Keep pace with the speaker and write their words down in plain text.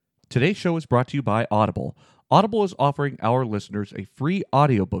Today's show is brought to you by Audible. Audible is offering our listeners a free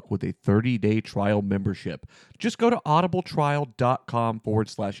audiobook with a 30-day trial membership. Just go to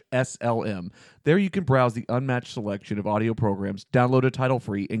audibletrial.com/SLM. There you can browse the unmatched selection of audio programs, download a title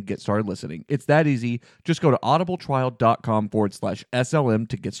free, and get started listening. It's that easy. Just go to audibletrial.com/SLM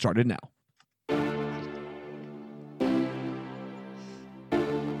to get started now.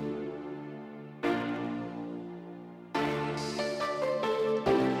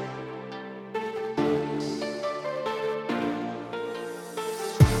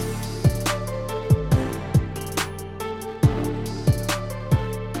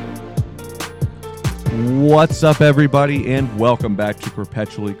 What's up, everybody, and welcome back to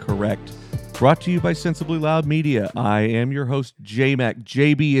Perpetually Correct, brought to you by Sensibly Loud Media. I am your host, J-Mac.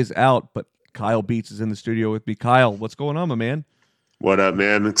 JB is out, but Kyle Beats is in the studio with me. Kyle, what's going on, my man? What up,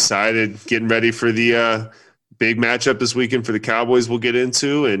 man? Excited, getting ready for the big matchup this weekend for the Cowboys we'll get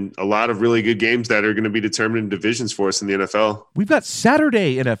into, and a lot of really good games that are going to be determining divisions for us in the NFL. We've got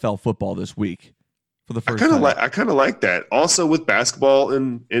Saturday NFL football this week. For the first time. I kind of like that. Also, with basketball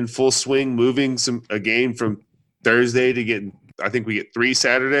in full swing, moving a game from Thursday to I think we get 3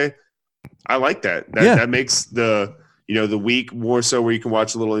 Saturday. I like that. That makes the week more so where you can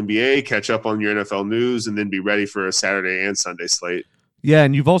watch a little NBA, catch up on your NFL news, and then be ready for a Saturday and Sunday slate. Yeah,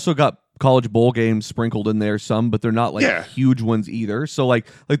 and you've also got college bowl games sprinkled in there some, but they're not huge ones either. So like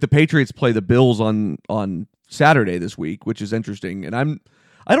the Patriots play the Bills on Saturday this week, which is interesting, and I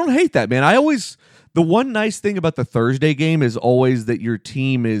don't hate that, man. The one nice thing about the Thursday game is always that your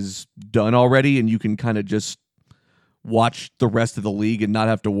team is done already and you can kind of just watch the rest of the league and not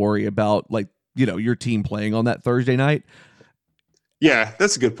have to worry about your team playing on that Thursday night. Yeah,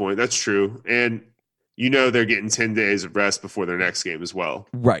 that's a good point. That's true. And they're getting 10 days of rest before their next game as well.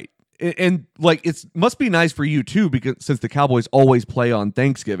 Right. And it must be nice for you too, because since the Cowboys always play on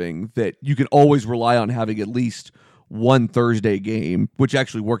Thanksgiving, that you can always rely on having at least one Thursday game, which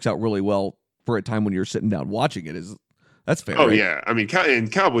actually works out really well for a time when you're sitting down watching it. That's fair. Oh, right? Yeah. I mean,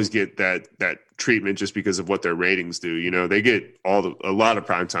 and Cowboys get that treatment just because of what their ratings do. They get a lot of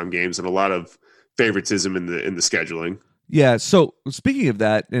primetime games and a lot of favoritism in the scheduling. Yeah. So speaking of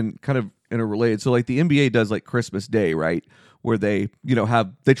that, and kind of interrelated, so the NBA does Christmas Day, right? Where they,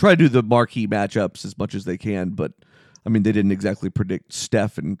 they try to do the marquee matchups as much as they can, but I mean, they didn't exactly predict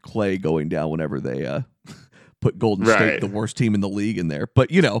Steph and Clay going down whenever they put Golden State, the worst team in the league, in there.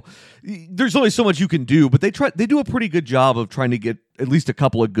 But there's only so much you can do. But they do a pretty good job of trying to get at least a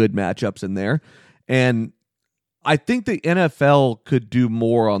couple of good matchups in there. And I think the NFL could do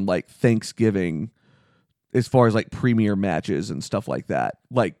more on Thanksgiving as far as premier matches and stuff like that.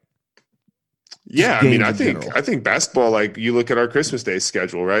 Yeah, I mean, I think basketball, you look at our Christmas Day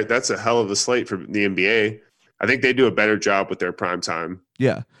schedule, right? That's a hell of a slate for the NBA. I think they do a better job with their prime time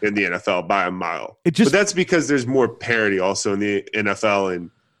in the NFL by a mile. But that's because there's more parity also in the NFL, and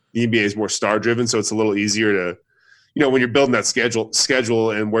the NBA is more star-driven, so it's a little easier to, when you're building that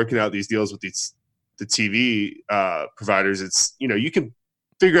schedule and working out these deals with the TV providers, it's, you can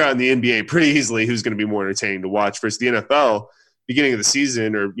figure out in the NBA pretty easily who's going to be more entertaining to watch versus the NFL, beginning of the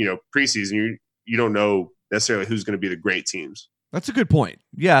season or, preseason, you don't know necessarily who's going to be the great teams. That's a good point.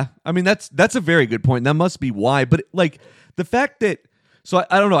 Yeah. I mean, that's a very good point. That must be why. But the fact that, so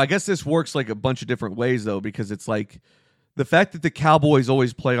I don't know, I guess this works a bunch of different ways though, because it's the fact that the Cowboys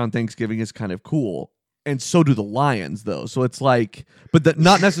always play on Thanksgiving is kind of cool. And so do the Lions though. So it's but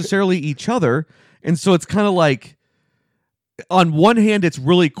not necessarily each other. And so it's kind of on one hand, it's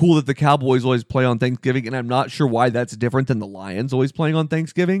really cool that the Cowboys always play on Thanksgiving, and I'm not sure why that's different than the Lions always playing on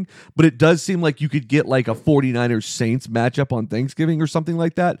Thanksgiving, but it does seem like you could get a 49ers Saints matchup on Thanksgiving or something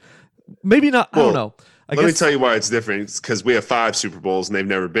like that. Maybe not. Well, I don't know. Let me tell you why it's different. It's because we have 5 Super Bowls and they've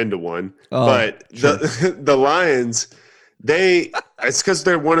never been to one. But sure. the Lions, it's because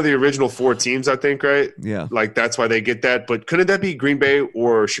they're one of the original 4 teams, I think, right? Yeah. That's why they get that. But couldn't that be Green Bay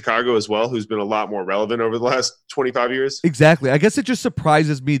or Chicago as well, who's been a lot more relevant over the last 25 years? Exactly. I guess it just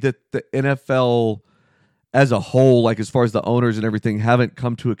surprises me that the NFL as a whole, as far as the owners and everything, haven't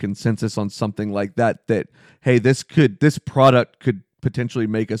come to a consensus on something like that, hey, this product could potentially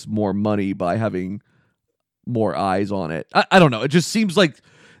make us more money by having more eyes on it. I don't know. It just seems like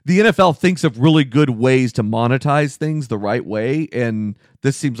the NFL thinks of really good ways to monetize things the right way, and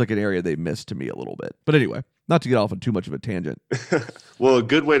this seems like an area they missed to me a little bit. But anyway, not to get off on too much of a tangent. Well, a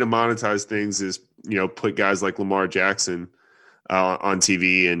good way to monetize things is, put guys like Lamar Jackson on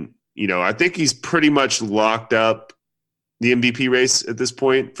TV. And, I think he's pretty much locked up the MVP race at this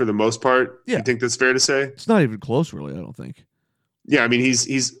point for the most part. Yeah. You think that's fair to say? It's not even close, really, I don't think. Yeah, I mean,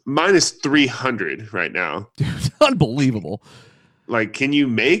 he's minus 300 right now. Dude, unbelievable. Can you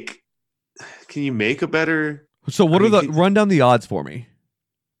make can you make a better? So what run down the odds for me?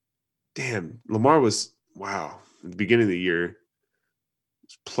 Damn, Lamar was at the beginning of the year.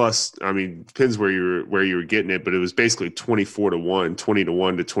 Plus, I mean, depends where you were getting it, but it was basically 24-1,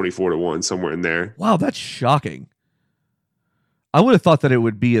 20-1 to 24-1, somewhere in there. Wow, that's shocking. I would have thought that it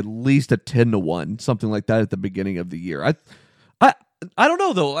would be at least a 10-1, something like that at the beginning of the year. I don't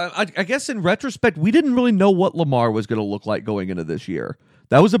know though. I guess in retrospect, we didn't really know what Lamar was going to look like going into this year.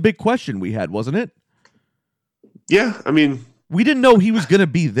 That was a big question we had, wasn't it? Yeah, I mean, we didn't know he was going to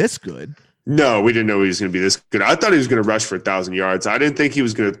be this good. No, we didn't know he was going to be this good. I thought he was going to rush for 1,000 yards. I didn't think he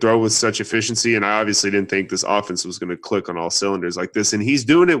was going to throw with such efficiency, and I obviously didn't think this offense was going to click on all cylinders like this. And he's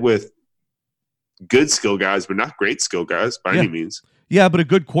doing it with good skill guys, but not great skill guys by any means. Yeah, but a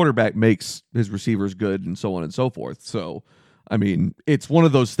good quarterback makes his receivers good and so on and so forth. So, I mean, it's one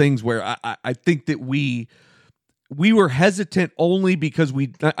of those things where I think that we were hesitant only because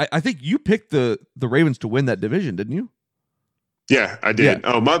I think you picked the Ravens to win that division, didn't you? Yeah, I did.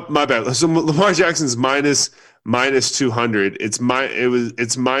 Yeah. Oh, my bad. So Lamar Jackson's minus 200. It's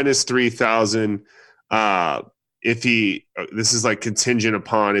minus 3,000. If this is like contingent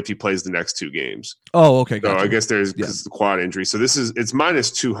upon if he plays the next two games. Oh, okay. Gotcha. So I guess there's because the quad injury. So it's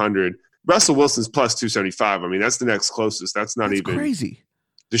minus 200. Russell Wilson's plus 275. I mean, that's the next closest. That's even crazy.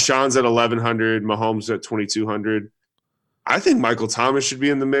 Deshaun's at 1,100. Mahomes at 2,200. I think Michael Thomas should be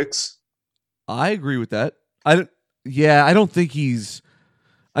in the mix. I agree with that. I don't think he's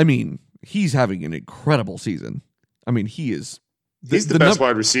having an incredible season. I mean, he's the best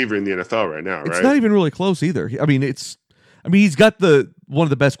wide receiver in the NFL right now, right? It's not even really close either. I mean, he's got one of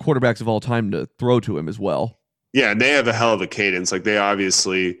the best quarterbacks of all time to throw to him as well. Yeah, and they have a hell of a cadence. Like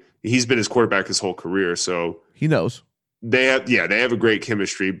he's been his quarterback his whole career, so he knows. They have a great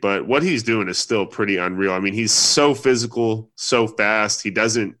chemistry, but what he's doing is still pretty unreal. I mean, he's so physical, so fast. He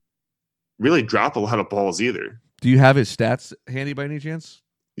doesn't really drop a lot of balls either. Do you have his stats handy by any chance?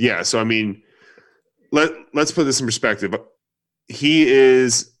 Yeah. So, I mean, let's put this in perspective. He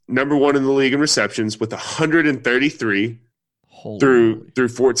is number one in the league in receptions with 133 through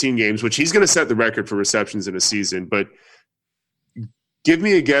 14 games, which he's going to set the record for receptions in a season. But give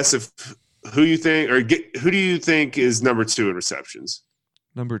me a guess of who you think, who do you think is number two in receptions?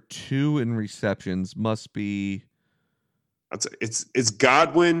 Number two in receptions must be. It's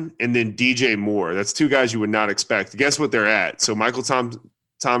Godwin and then DJ Moore. That's two guys you would not expect. Guess what they're at? So Michael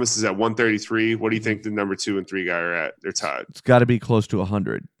Thomas is at 133. What do you think the number 2 and 3 guy are at? They're tied. It's got to be close to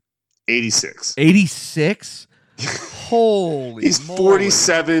 100. 86. 86? Holy He's moly.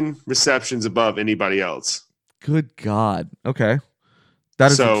 47 receptions above anybody else. Good God. Okay.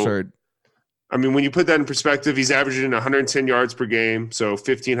 That is absurd. I mean, when you put that in perspective, he's averaging 110 yards per game. So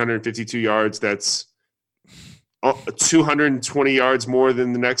 1,552 yards. That's 220 yards more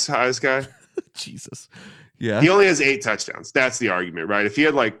than the next highest guy. Jesus. Yeah. He only has 8 touchdowns. That's the argument, right? If he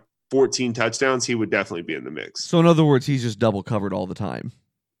had like 14 touchdowns, he would definitely be in the mix. So in other words, he's just double covered all the time.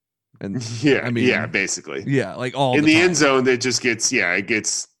 And basically. Yeah, like all in the end zone, it just gets it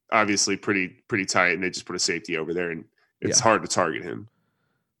gets obviously pretty tight, and they just put a safety over there, and it's hard to target him.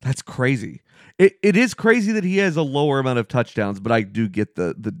 That's crazy. It is crazy that he has a lower amount of touchdowns, but I do get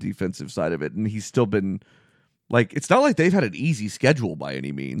the defensive side of it, and he's still been like, it's not like they've had an easy schedule by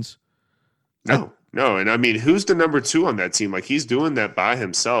any means. No, and I mean, who's the number 2 on that team? Like, he's doing that by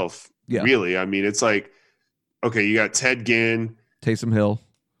himself. Yeah. Really, I mean, it's like, okay, you got Ted Ginn, Taysom Hill,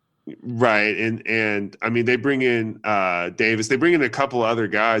 right, and I mean, they bring in Davis, they bring in a couple other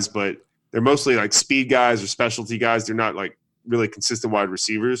guys, but they're mostly like speed guys or specialty guys. They're not like really consistent wide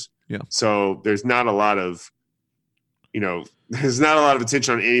receivers. Yeah. So there's not a lot of,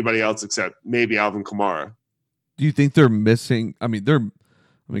 attention on anybody else except maybe Alvin Kamara. Do you think they're missing? I mean,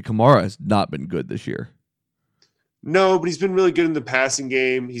 Kamara has not been good this year. No, but he's been really good in the passing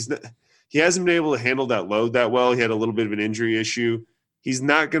game. He hasn't been able to handle that load that well. He had a little bit of an injury issue. He's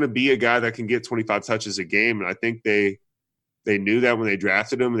not going to be a guy that can get 25 touches a game, and I think they knew that when they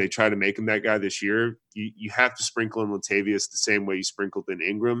drafted him, and they tried to make him that guy this year. You have to sprinkle in Latavius the same way you sprinkled in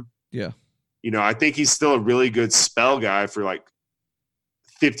Ingram. Yeah. I think he's still a really good spell guy for like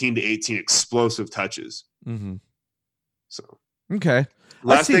 15 to 18 explosive touches. Mm-hmm. So okay.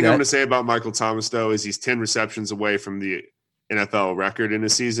 Last thing I'm going to say about Michael Thomas, though, is he's 10 receptions away from the NFL record in a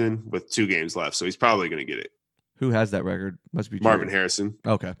season with 2 games left. So he's probably going to get it. Who has that record? Must be Marvin Harrison.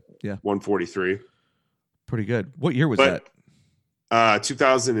 Okay. Yeah. 143. Pretty good. What year was that?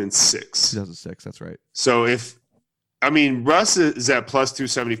 2006. 2006. That's right. So Russ is at plus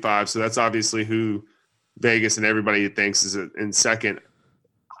 275. So that's obviously who Vegas and everybody thinks is in second.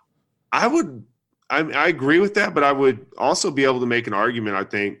 I agree with that, but I would also be able to make an argument, I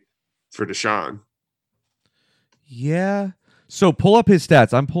think, for Deshaun. Yeah. So pull up his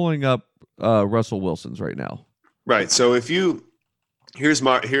stats. I'm pulling up Russell Wilson's right now. Right. So here's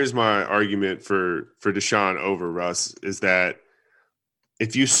my argument for Deshaun over Russ is that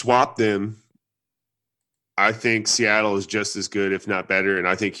if you swap them, I think Seattle is just as good, if not better, and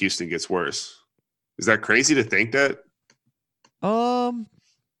I think Houston gets worse. Is that crazy to think that?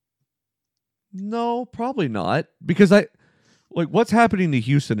 No, probably not. Because what's happening to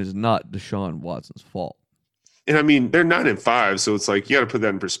Houston is not Deshaun Watson's fault. And I mean, they're 9-5, so it's like you got to put that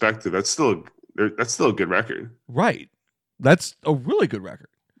in perspective. That's still a good record, right? That's a really good record.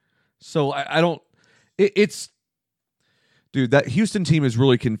 So I don't. It's dude, that Houston team is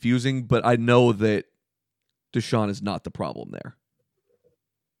really confusing. But I know that Deshaun is not the problem there.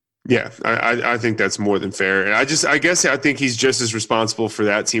 Yeah, I think that's more than fair. And I think he's just as responsible for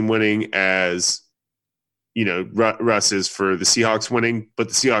that team winning as, Russ is for the Seahawks winning, but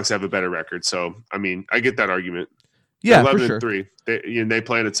the Seahawks have a better record. So, I mean, I get that argument. Yeah, 11-3. They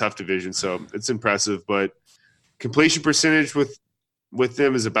play in a tough division, so it's impressive. But completion percentage with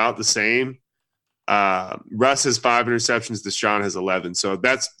them is about the same. Russ has 5 interceptions. Deshaun has 11. So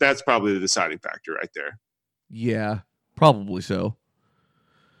that's probably the deciding factor right there. Yeah, probably so.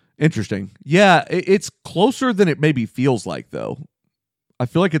 Interesting. Yeah, it's closer than it maybe feels like, though. I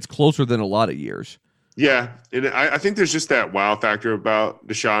feel like it's closer than a lot of years. Yeah, and I think there's just that wow factor about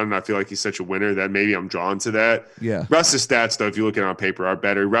Deshaun, and I feel like he's such a winner that maybe I'm drawn to that. Yeah. Russ's stats, though, if you look at it on paper, are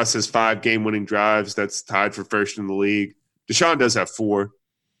better. Russ has 5 game-winning drives. That's tied for first in the league. Deshaun does have 4.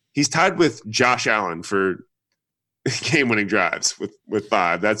 He's tied with Josh Allen for game-winning drives with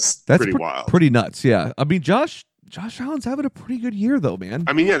 5. That's pretty wild. Pretty nuts, yeah. I mean, Josh Allen's having a pretty good year, though, man.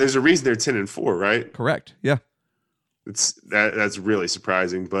 I mean, yeah, there's a reason they're 10-4, right? Correct. Yeah. That's really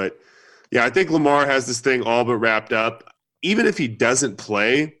surprising. But, yeah, I think Lamar has this thing all but wrapped up. Even if he doesn't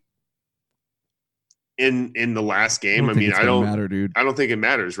play in the last game, I don't think it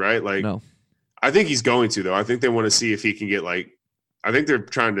matters, right? Like, no. I think he's going to, though. I think they want to see if he can get, I think they're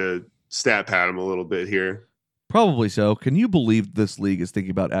trying to stat pad him a little bit here. Probably so. Can you believe this league is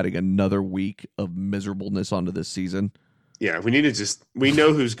thinking about adding another week of miserableness onto this season? Yeah, we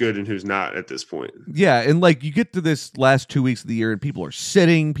know who's good and who's not at this point. Yeah, and you get to this last 2 weeks of the year and people are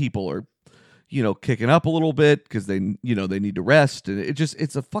sitting, people are, kicking up a little bit because they need to rest, and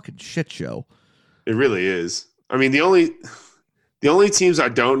it's a fucking shit show. It really is. I mean, the only teams I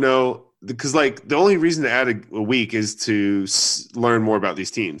don't know, because the only reason to add a week is to learn more about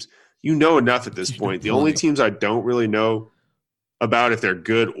these teams. You know enough at this point. The only teams I don't really know about if they're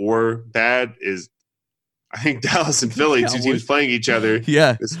good or bad is, I think, Dallas and Philly, 2 teams playing each other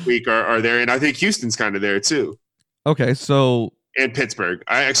this week are there. And I think Houston's kind of there too. Okay, so... And Pittsburgh.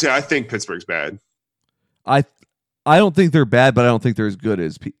 I think Pittsburgh's bad. I don't think they're bad, but I don't think they're as good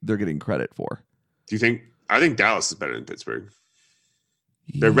as they're getting credit for. Do you think... I think Dallas is better than Pittsburgh.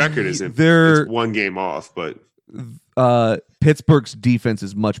 Their record isn't... It's 1 game off, but... Pittsburgh's defense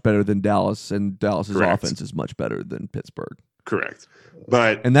is much better than Dallas, and Dallas's Correct. offense is much better than Pittsburgh. Correct,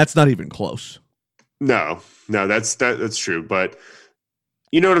 and that's not even close. No, that's true. But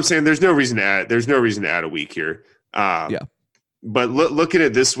you know what I'm saying? There's no reason to add a week here. Yeah. But looking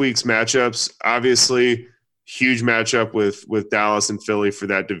at this week's matchups, obviously huge matchup with Dallas and Philly for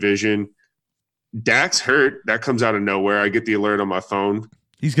that division. Dak's hurt. That comes out of nowhere. I get the alert on my phone.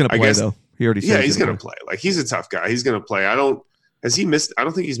 He's going to play though. He already said he's going to play. He's a tough guy. He's going to play. I don't think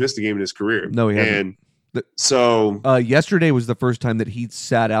he's missed a game in his career. No, he hasn't. Yesterday was the first time that he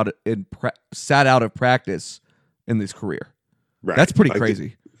sat out of practice in his career. Right. That's pretty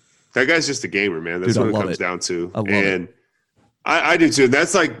crazy. That guy's just a gamer, man. That's what it comes down to. I love it. I do too.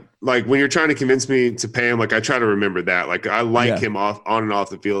 That's like when you're trying to convince me to pay him, I try to remember that. I like him on and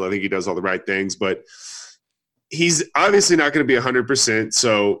off the field. I think he does all the right things, but he's obviously not going to be 100%.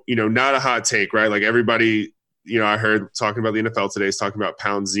 So, not a hot take, right? Everybody, I heard talking about the NFL today is talking about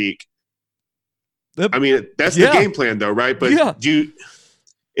pound Zeke. I mean, that's the game plan though, right? But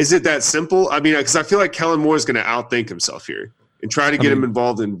is it that simple? I mean, because I feel like Kellen Moore is going to outthink himself here and try to get him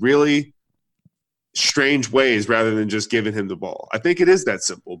involved in really strange ways rather than just giving him the ball. I think it is that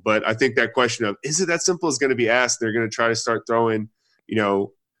simple, but I think that question of, is it that simple, is going to be asked. They're going to try to start throwing,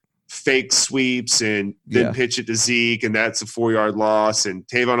 fake sweeps and then pitch it to Zeke, and that's a 4-yard loss. And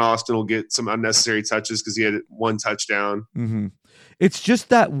Tavon Austin will get some unnecessary touches because he had 1 touchdown. Mm-hmm. It's just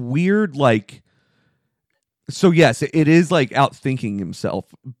that weird, so yes, it is outthinking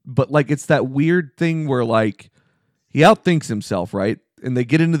himself, but it's that weird thing where he outthinks himself, right? And they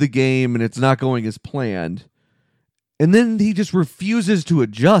get into the game and it's not going as planned. And then he just refuses to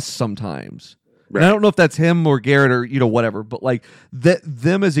adjust sometimes. Right. And I don't know if that's him or Garrett or whatever, but like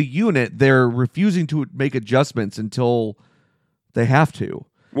them as a unit, they're refusing to make adjustments until they have to.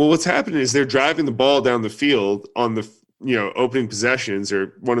 Well, what's happening is they're driving the ball down the field on the opening possessions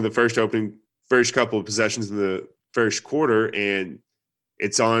or one of the first couple of possessions in the first quarter, and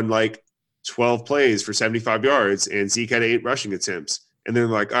it's on like 12 plays for 75 yards, and Zeke had 8 rushing attempts. And they're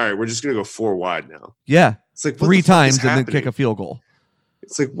like, all right, we're just going to go 4 wide now. Yeah. It's like 3 times and then kick a field goal.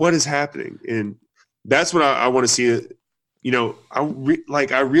 It's like, what is happening? And that's what I want to see.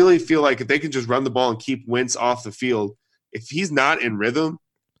 I really feel like if they can just run the ball and keep Wentz off the field, if he's not in rhythm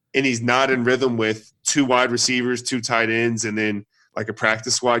and he's not in rhythm with 2 wide receivers, 2 tight ends, and then like a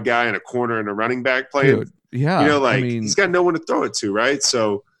practice squad guy and a corner and a running back playing, dude, yeah, he's got no one to throw it to, right?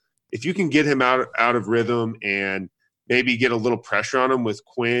 So if you can get him out of rhythm and maybe get a little pressure on him with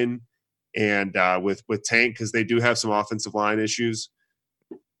Quinn and with Tank, because they do have some offensive line issues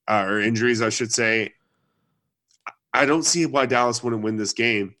or injuries, I should say. I don't see why Dallas wouldn't win this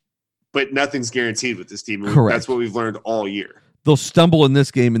game, but nothing's guaranteed with this team. Correct. That's what we've learned all year. They'll stumble in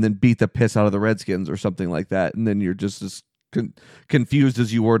this game and then beat the piss out of the Redskins or something like that, and then you're just as confused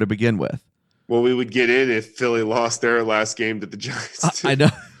as you were to begin with. Well, we would get in if Philly lost their last game to the Giants. I know.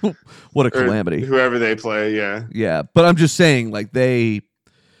 What a calamity. Whoever they play, yeah. Yeah, but I'm just saying, like,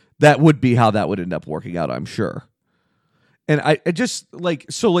 that would be how that would end up working out, I'm sure. And I just,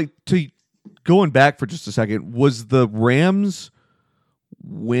 to going back for just a second, was the Rams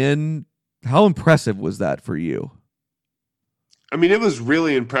win, how impressive was that for you? I mean, it was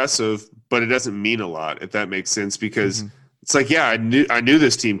really impressive, but it doesn't mean a lot, if that makes sense, because it's like, yeah, I knew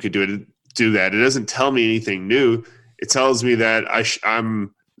this team could do that. It doesn't tell me anything new. It tells me that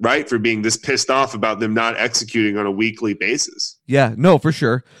I'm right for being this pissed off about them not executing on a weekly basis. Yeah, no, for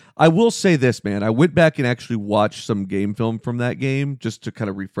sure. I will say this, man. I went back and actually watched some game film from that game just to kind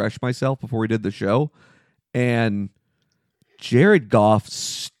of refresh myself before we did the show. And Jared Goff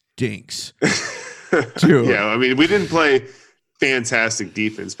stinks. Dude. Yeah, I mean, we didn't play fantastic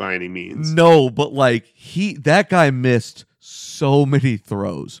defense by any means. No, but like that guy missed so many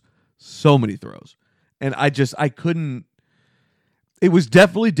throws. And I couldn't. It was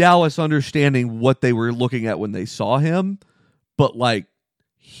definitely Dallas understanding what they were looking at when they saw him, but like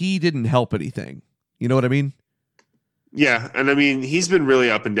he didn't help anything. You know what I mean? Yeah, and I mean he's been really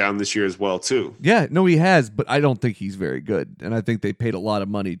up and down this year as well too. Yeah, no, he has, but I don't think he's very good, and I think they paid a lot of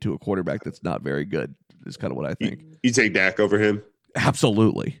money to a quarterback that's not very good. Is kind of what I think. You take Dak over him?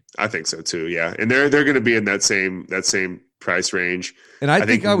 Absolutely, I think so too. Yeah, and they're going to be in that same price range. And I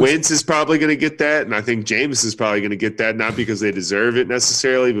think Wentz is probably going to get that, and I think Jameis is probably going to get that, not because they deserve it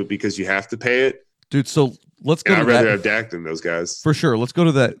necessarily, but because you have to pay it, dude. So let's go. I'd rather have Dak than those guys for sure. Let's go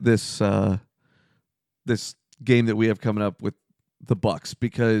to this game that we have coming up with the Bucs,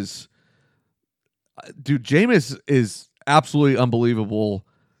 because, dude, Jameis is absolutely unbelievable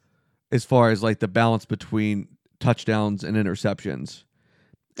as far as like the balance between touchdowns and interceptions,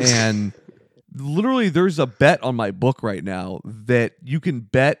 and literally there's a bet on my book right now that you can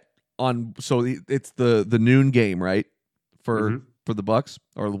bet on. So it's the noon game, right? For the Bucs,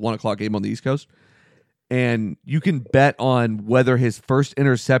 or the 1:00 game on the East Coast. And you can bet on whether his first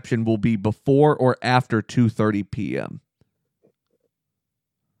interception will be before or after 2:30 p.m.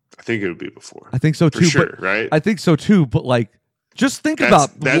 I think it would be before. I think so too. For sure, right? I think so too, but like just think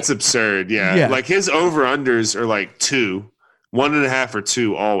about that's absurd. Yeah. Like his over-unders are like 2, 1.5 or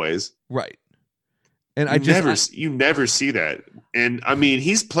 2 always. Right. And you never see that. And I mean,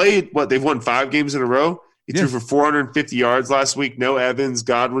 he's played they've won 5 games in a row. He threw for 450 yards last week. No Evans.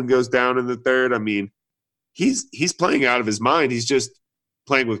 Godwin goes down in the third. I mean, he's playing out of his mind. He's just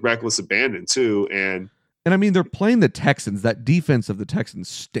playing with reckless abandon too. And I mean, they're playing the Texans. That defense of the Texans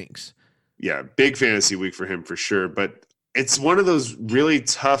stinks. Yeah, big fantasy week for him for sure. But it's one of those really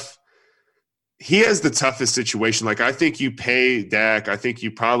tough. He has the toughest situation. Like, I think you pay Dak. I think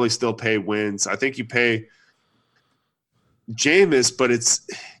you probably still pay Wentz. I think you pay Jameis, but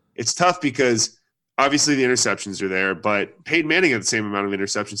it's tough because obviously the interceptions are there, but Peyton Manning had the same amount of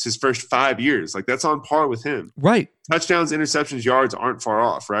interceptions his first 5 years. Like, that's on par with him. Right. Touchdowns, interceptions, yards aren't far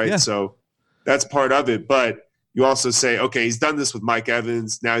off, right? Yeah. So that's part of it. But you also say, okay, he's done this with Mike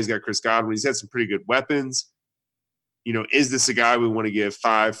Evans. Now he's got Chris Godwin. He's had some pretty good weapons. You know, is this a guy we want to give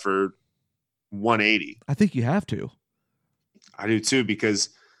 5 for 180? I think you have to. I do too, because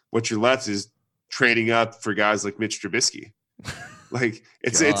what you're left is trading up for guys like Mitch Trubisky. Like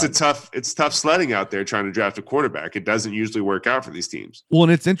it's tough sledding out there trying to draft a quarterback. It doesn't usually work out for these teams. Well,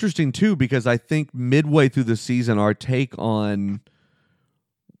 and it's interesting too, because I think midway through the season, our take on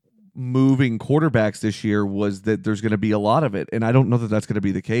moving quarterbacks this year was that there's going to be a lot of it, and I don't know that that's going to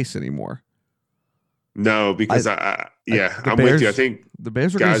be the case anymore. No, because I'm Bears, with you. I think the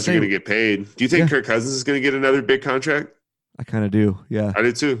Bears guys are going to get paid. Do you think Kirk Cousins is going to get another big contract? I kind of do. Yeah, I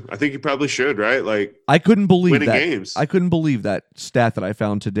do too. I think he probably should. Right? Like I couldn't believe winning that. Games. I couldn't believe that stat that I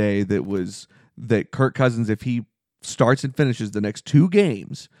found today. That Kirk Cousins, if he starts and finishes the next 2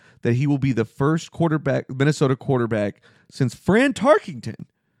 games, that he will be the first Minnesota quarterback since Fran Tarkenton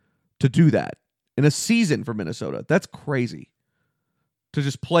to do that in a season for Minnesota. That's crazy. To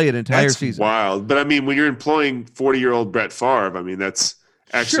just play an entire season. Wild. But I mean, when you're employing 40-year-old Brett Favre, I mean, that's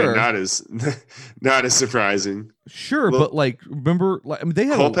actually not as surprising. Sure, but remember, they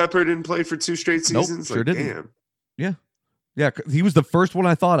had Culpepper didn't play for 2 straight seasons. Nope, sure didn't. Damn. Yeah, he was the first one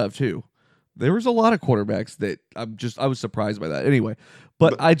I thought of too. There was a lot of quarterbacks that I was surprised by that. Anyway,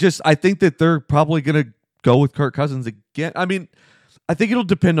 but I think that they're probably going to go with Kirk Cousins again. I mean, I think it'll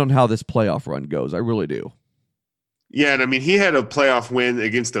depend on how this playoff run goes. I really do. Yeah, and I mean, he had a playoff win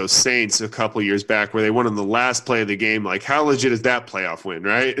against those Saints a couple years back where they won on the last play of the game. Like, how legit is that playoff win,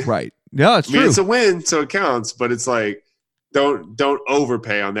 right? Right. Yeah, it's true. It's a win, so it counts, but it's like, don't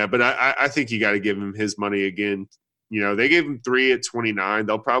overpay on that. But I think you got to give him his money again. You know, they gave him 3 at 29.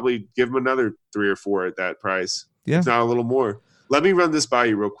 They'll probably give him another 3 or 4 at that price. Yeah. If not a little more. Let me run this by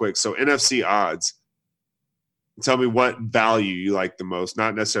you real quick. So NFC odds. Tell me what value you like the most,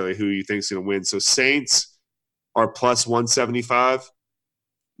 not necessarily who you think is going to win. So Saints are plus 175,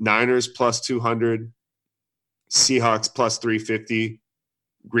 Niners plus 200, Seahawks plus 350,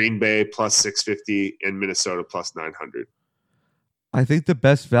 Green Bay plus 650, and Minnesota plus 900. I think the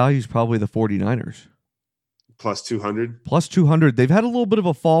best value is probably the 49ers. Plus 200? Plus 200. They've had a little bit of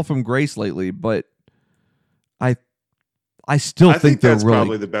a fall from grace lately, but I still think they're that's really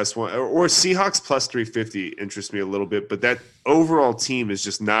probably the best one. Or Seahawks plus 350 interests me a little bit, but that overall team is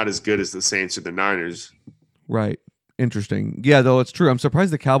just not as good as the Saints or the Niners. Right. Interesting. Yeah, though it's true. I'm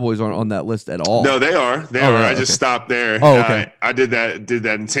surprised the Cowboys aren't on that list at all. No, they are. They are. Right, I just stopped there. Oh, okay. I did that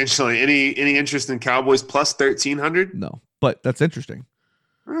intentionally. Any interest in Cowboys plus 1,300? No, but that's interesting.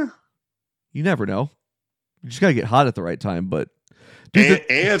 You never know. You just gotta get hot at the right time. But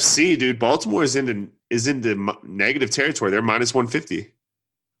AFC, dude, Baltimore is into negative territory. They're minus 150.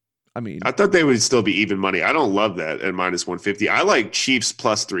 I mean, I thought they would still be even money. I don't love that at minus 150. I like Chiefs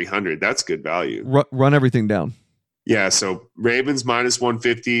plus 300. That's good value. Run everything down. Yeah, so Ravens minus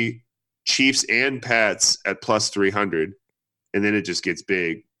 150, Chiefs and Pats at plus 300, and then it just gets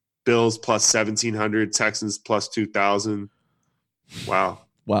big. Bills plus 1,700, Texans plus 2,000. Wow,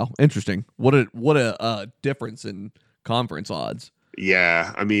 interesting. What a difference in conference odds.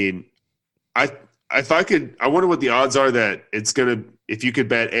 Yeah, I mean, I wonder what the odds are that it's gonna. If you could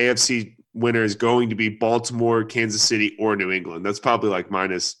bet AFC winner is going to be Baltimore, Kansas City, or New England, that's probably like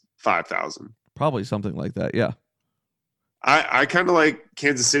minus 5,000. Probably something like that. Yeah. I kind of like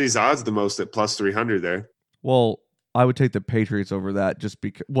Kansas City's odds the most at plus 300 there. Well, I would take the Patriots over that just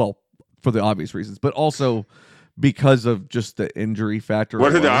because, for the obvious reasons, but also because of just the injury factor.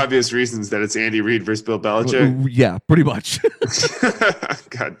 What are the obvious reasons that it's Andy Reid versus Bill Belichick? Yeah, pretty much.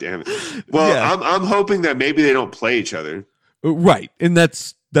 God damn it. Well, yeah. I'm hoping that maybe they don't play each other. Right. And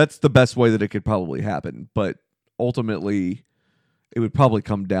that's the best way that it could probably happen. But ultimately, it would probably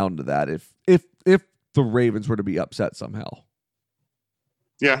come down to that if the Ravens were to be upset somehow.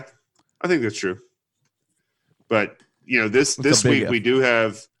 Yeah, I think that's true. But, this week we do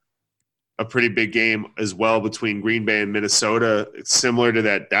have a pretty big game as well between Green Bay and Minnesota. It's similar to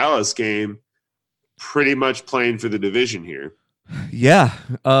that Dallas game, pretty much playing for the division here. Yeah.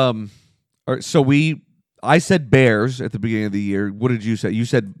 So I said Bears at the beginning of the year. What did you say? You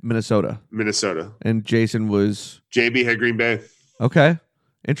said Minnesota. Minnesota. And Jason was? JB had Green Bay. Okay.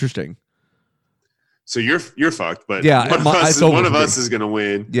 Interesting. So you're fucked, but yeah, one of us is going to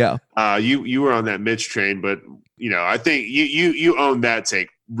win. Yeah. You were on that Mitch train, but I think you owned that take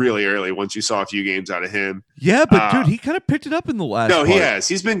really early once you saw a few games out of him. Yeah, but dude, he kind of picked it up in the last. No, he has.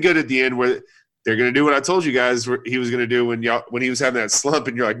 He's been good at the end where they're going to do what I told you guys he was going to do when he was having that slump,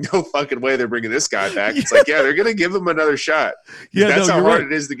 and you're like, no fucking way they're bringing this guy back. It's like, yeah, they're going to give him another shot. Yeah, that's how hard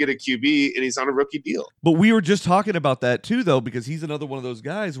it is to get a QB, and he's on a rookie deal. But we were just talking about that too, though, because he's another one of those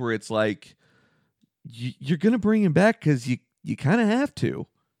guys where it's like you're going to bring him back because you kind of have to.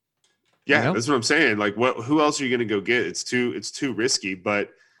 Yeah, that's what I'm saying. Like, who else are you going to go get? It's too risky. But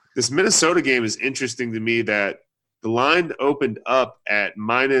this Minnesota game is interesting to me that the line opened up at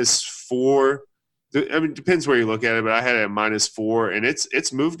 -4. I mean, it depends where you look at it, but I had it at -4, and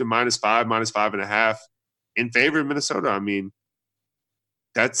it's moved to -5, -5.5 in favor of Minnesota. I mean,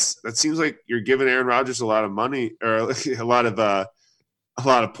 that seems like you're giving Aaron Rodgers a lot of money or a lot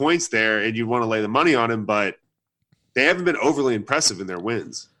of points there, and you want to lay the money on him, but they haven't been overly impressive in their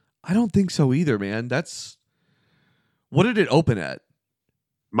wins. I don't think so either, man. What did it open at?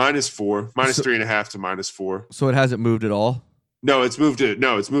 -4, -3.5 to -4. So it hasn't moved at all. No, it's moved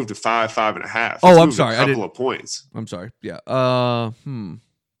to 5, 5.5. Oh, I'm sorry. A couple of points. I'm sorry. Yeah.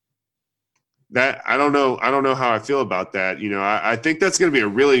 That I don't know how I feel about that. I think that's going to be a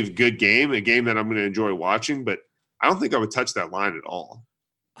really good game, a game that I'm going to enjoy watching, but I don't think I would touch that line at all.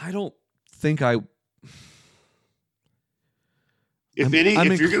 I don't think I. If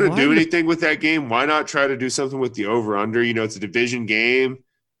you're going to do anything with that game, why not try to do something with the over/under? It's a division game.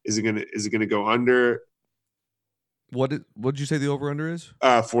 Is it going to go under? What did you say the over/under is?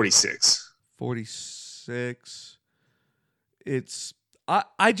 46. 46. It's.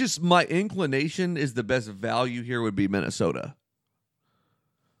 I just, my inclination is the best value here would be Minnesota.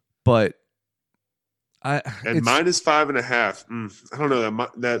 But at -5.5, I don't know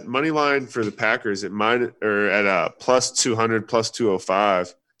that money line for the Packers at +200,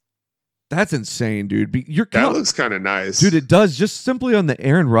 +205. That's insane, dude. That looks kind of nice. Dude, it does, just simply on the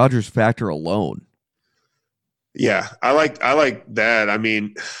Aaron Rodgers factor alone. Yeah, I like that. I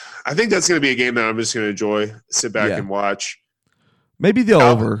mean, I think that's going to be a game that I'm just going to enjoy, sit back and watch. Maybe the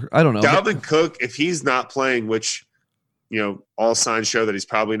over. I don't know. Dalvin Cook, if he's not playing, which, all signs show that he's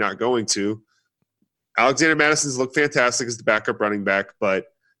probably not going to, Alexander Madison's looked fantastic as the backup running back, but,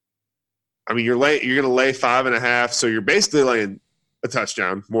 I mean, you're going to lay 5.5, so you're basically laying a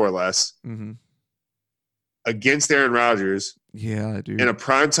touchdown, more or less, against Aaron Rodgers. Yeah, dude. In a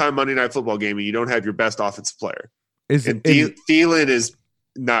primetime Monday Night Football game, and you don't have your best offensive player. Thielen is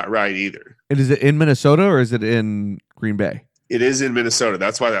not right either. And is it in Minnesota or is it in Green Bay? It is in Minnesota.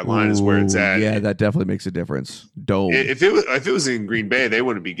 That's why that line is where it's at. Yeah, that definitely makes a difference. If it was in Green Bay, they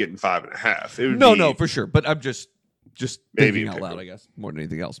wouldn't be getting 5.5. No, for sure. But I'm just thinking out loud, I guess, more than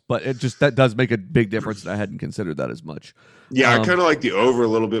anything else. But that does make a big difference, and I hadn't considered that as much. Yeah, I kind of like the over a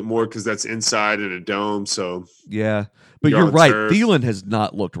little bit more because that's inside in a dome. So yeah, but you're right. Turf. Thielen has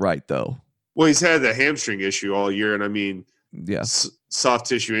not looked right though. Well, he's had the hamstring issue all year, and I mean, soft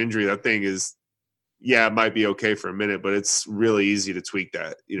tissue injury. That thing is. Yeah, it might be okay for a minute, but it's really easy to tweak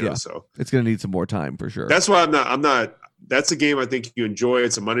that, so it's going to need some more time for sure. That's why I'm not, that's a game I think you enjoy.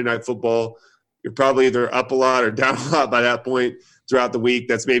 It's a Monday Night Football. You're probably either up a lot or down a lot by that point throughout the week.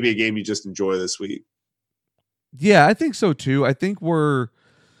 That's maybe a game you just enjoy this week. Yeah, I think so too. I think both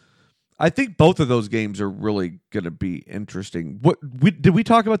of those games are really going to be interesting. Did we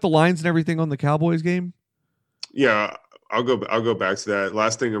talk about the lines and everything on the Cowboys game? Yeah. I'll go back to that.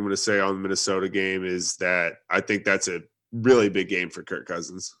 Last thing I'm going to say on the Minnesota game is that I think that's a really big game for Kirk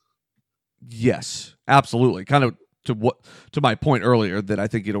Cousins. Yes, absolutely. Kind of to my point earlier that I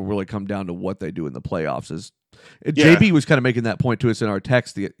think it'll really come down to what they do in the playoffs. JB was kind of making that point to us in our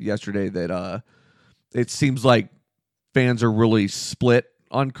text yesterday that it seems like fans are really split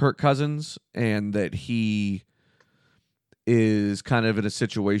on Kirk Cousins and that he is kind of in a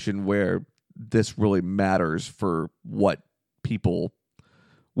situation where this really matters for where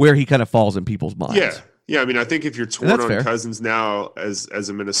he kind of falls in people's minds. Yeah. I mean, I think if you're torn on fair. Cousins now as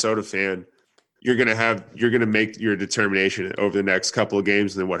a Minnesota fan, you're going to make your determination over the next couple of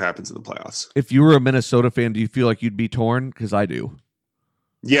games and then what happens in the playoffs. If you were a Minnesota fan, do you feel like you'd be torn? Because I do.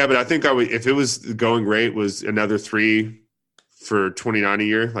 Yeah, but I think I would, if it was the going rate was another 3 for 29 a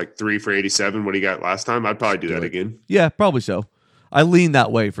year, like 3 for 87, what he got last time, I'd probably do that again. Yeah, probably so. I lean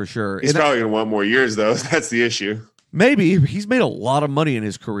that way for sure. He's probably going to want more years, though. That's the issue. Maybe. He's made a lot of money in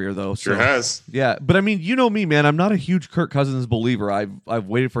his career, though. Sure has. Yeah, but I mean, you know me, man. I'm not a huge Kirk Cousins believer. I've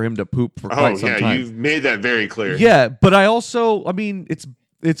waited for him to poop for quite some time. You've made that very clear. Yeah, but I also, I mean,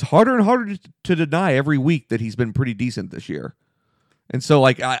 it's harder and harder to deny every week that he's been pretty decent this year. And so,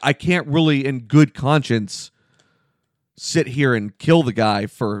 like, I can't really, in good conscience, sit here and kill the guy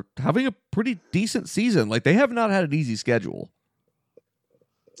for having a pretty decent season. Like, they have not had an easy schedule.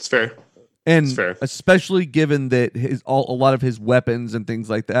 It's fair. And it's fair. Especially given that a lot of his weapons and things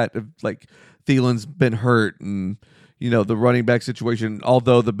like that, like Thielen's been hurt and, the running back situation,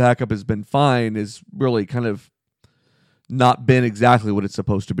 although the backup has been fine, is really kind of not been exactly what it's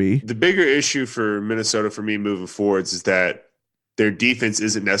supposed to be. The bigger issue for Minnesota for me moving forwards is that their defense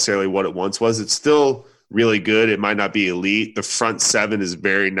isn't necessarily what it once was. It's still really good. It might not be elite. The front seven is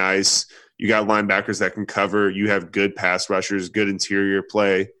very nice. You got linebackers that can cover. You have good pass rushers, good interior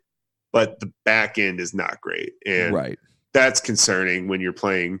play, but the back end is not great. And that's concerning when you're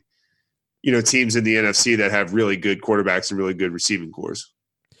playing, teams in the NFC that have really good quarterbacks and really good receiving cores.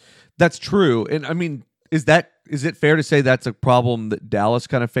 That's true. And I mean, is it fair to say that's a problem that Dallas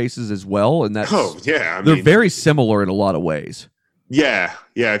kind of faces as well? And that's, they're very similar in a lot of ways. Yeah.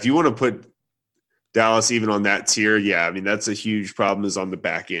 If you want to put Dallas, even on that tier, yeah, I mean, that's a huge problem is on the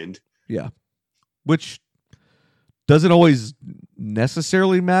back end. Yeah. Which doesn't always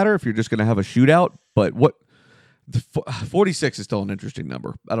necessarily matter if you're just going to have a shootout, but 46 is still an interesting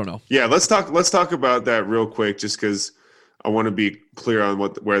number. I don't know. Yeah, let's talk about that real quick just because I want to be clear on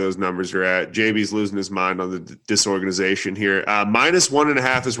where those numbers are at. JB's losing his mind on the disorganization here.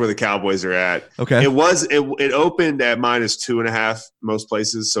 -1.5 is where the Cowboys are at. Okay. It opened at -2.5 most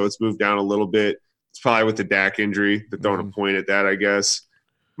places, so it's moved down a little bit. It's probably with the Dak injury. They're throwing a point at that, I guess.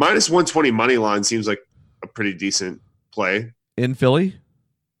 -120 money line seems like a pretty decent play. In Philly?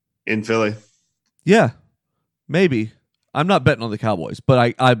 In Philly. Yeah, maybe. I'm not betting on the Cowboys,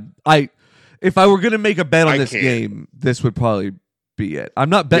 but I if I were going to make a bet on this game, this would probably be it. I'm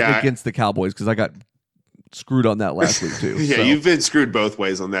not betting against the Cowboys because I got screwed on that last week too. Yeah, so. You've been screwed both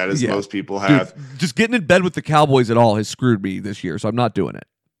ways on that, as most people have. Dude, just getting in bed with the Cowboys at all has screwed me this year, so I'm not doing it.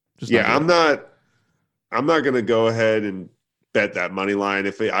 I'm not going to go ahead and bet that money line.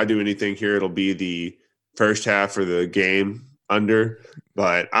 If I do anything here, it'll be the first half or the game under.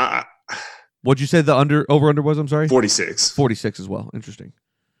 But what'd you say the over under was? I'm sorry, 46. 46 as well. Interesting.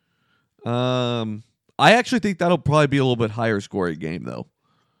 I actually think that'll probably be a little bit higher scoring game, though.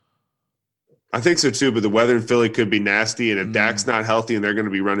 I think so too, but the weather in Philly could be nasty, and if Dak's not healthy and they're going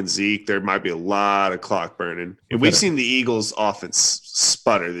to be running Zeke, there might be a lot of clock burning. And we've seen the Eagles' offense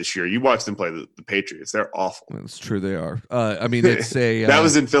sputter this year. You watch them play the Patriots; they're awful. That's true, they are. I mean, it's a that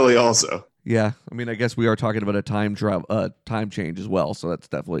was in Philly also. Yeah, I mean, I guess we are talking about a time change as well, so that's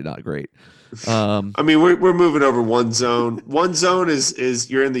definitely not great. I mean, we're moving over one zone. One zone is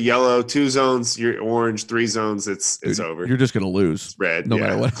you're in the yellow. 2 zones, you're orange. 3 zones, it's over. You're just gonna lose. It's red, no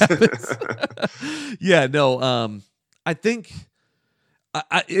matter what happens. Yeah, no. I think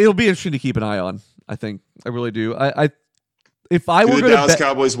it'll be interesting to keep an eye on. I think I really do. If I were the Dallas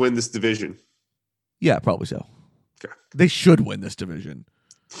Cowboys win this division, yeah, probably so. Okay. They should win this division.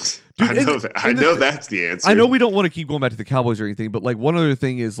 Dude, I know that's the answer. I know we don't want to keep going back to the Cowboys or anything, but like one other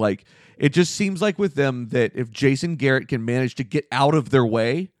thing is like it just seems like with them that if Jason Garrett can manage to get out of their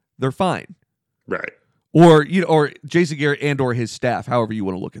way, they're fine. Right. Or or Jason Garrett and or his staff, however you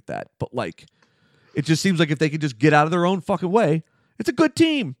want to look at that. But like it just seems like if they could just get out of their own fucking way, it's a good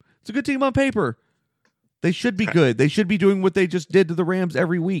team. It's a good team on paper. They should be good. They should be doing what they just did to the Rams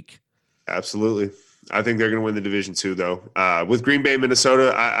every week. Absolutely. I think they're going to win the division too, though. With Green Bay,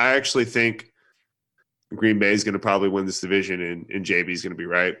 Minnesota, I actually think Green Bay is going to probably win this division, and JB is going to be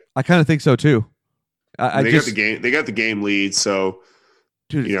right. I kind of think so too. They got the game lead, so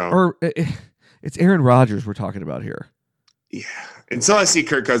dude, it's Aaron Rodgers we're talking about here. Yeah. Until I see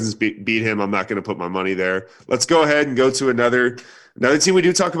Kirk Cousins beat him, I'm not going to put my money there. Let's go ahead and go to another team we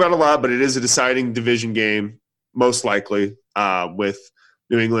do talk about a lot, but it is a deciding division game, most likely, with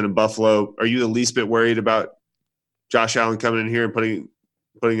New England and Buffalo. Are you the least bit worried about Josh Allen coming in here and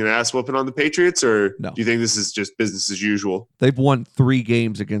putting an ass whooping on the Patriots, or no? Do you think this is just business as usual? They've won 3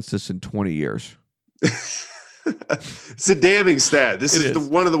 games against us in 20 years. It's a damning stat. This is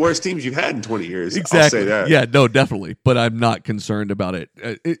one of the worst teams you've had in 20 years. Exactly. I'll say that. Yeah, no, definitely. But I'm not concerned about it.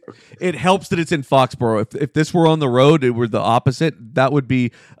 It helps that it's in Foxborough. If this were on the road, it were the opposite. That would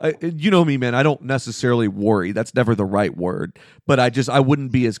be, you know me, man. I don't necessarily worry. That's never the right word. But I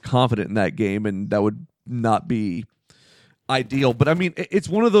wouldn't be as confident in that game, and that would not be ideal. But I mean, it's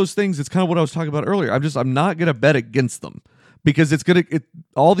one of those things. It's kind of what I was talking about earlier. I'm not going to bet against them. Because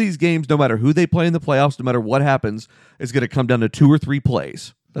all these games, no matter who they play in the playoffs, no matter what happens, it's going to come down to 2 or 3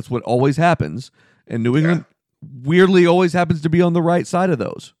 plays. That's what always happens. And New England weirdly always happens to be on the right side of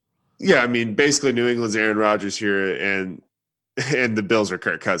those. Yeah, I mean, basically New England's Aaron Rodgers here, and the Bills are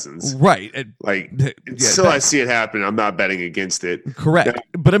Kirk Cousins. Right. Until I see it happen, I'm not betting against it. Correct.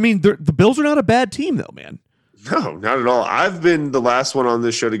 But I mean, the Bills are not a bad team, though, man. No, not at all. I've been the last one on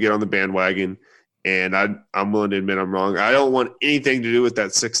this show to get on the bandwagon. And I'm willing to admit I'm wrong. I don't want anything to do with that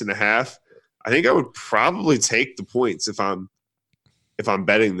 6.5. I think I would probably take the points if I'm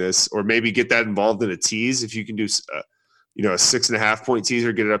betting this, or maybe get that involved in a tease. If you can do, a 6.5 point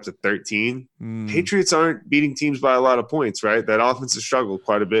teaser, get it up to 13. Patriots aren't beating teams by a lot of points, right? That offense has struggled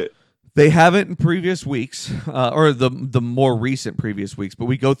quite a bit. They haven't in previous weeks, or the more recent previous weeks. But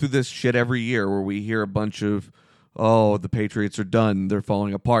we go through this shit every year where we hear a bunch of, oh, the Patriots are done, they're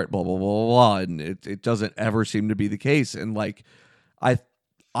falling apart, blah, blah, blah, blah, blah. And it doesn't ever seem to be the case. And like,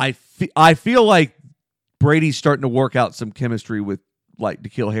 I feel like Brady's starting to work out some chemistry with like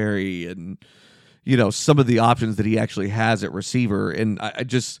N'Keal Harry and, some of the options that he actually has at receiver. And I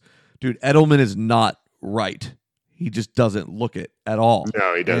just, dude, Edelman is not right. He just doesn't look it at all.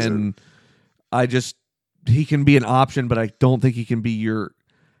 No, he doesn't. And he can be an option, but I don't think he can be your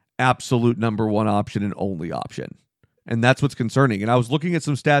absolute number one option and only option. And that's what's concerning. And I was looking at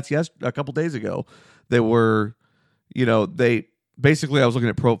some stats a couple days ago that were, they basically, I was looking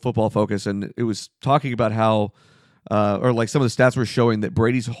at Pro Football Focus, and it was talking about how, or like some of the stats were showing that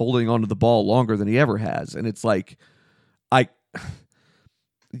Brady's holding onto the ball longer than he ever has. And it's like,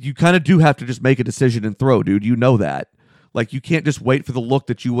 you kind of do have to just make a decision and throw, dude. You know that. Like, you can't just wait for the look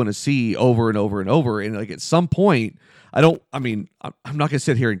that you want to see over and over and over. And like, at some point, I'm not going to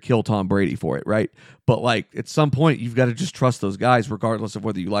sit here and kill Tom Brady for it, right? But like, at some point, you've got to just trust those guys, regardless of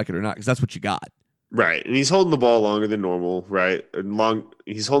whether you like it or not, because that's what you got. Right. And he's holding the ball longer than normal, right?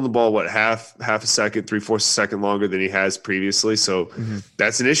 He's holding the ball, half a second, 3/4 a second longer than he has previously. So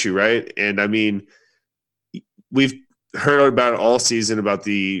that's an issue, right? And I mean, we've heard about it all season about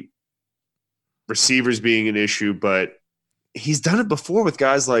the receivers being an issue, but he's done it before with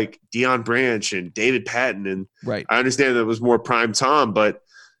guys like Deion Branch and David Patton. And right. I understand that it was more prime Tom, but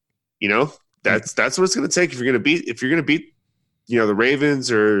that's what it's going to take if you're going to beat, the Ravens,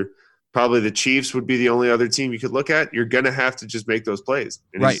 or probably the Chiefs would be the only other team you could look at. You're going to have to just make those plays.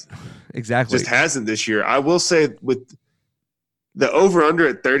 And right. Exactly. Just hasn't this year. I will say with the over under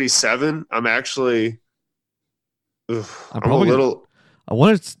at 37, I'm actually, there's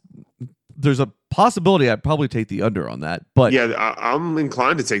a possibility I'd probably take the under on that, but yeah, I'm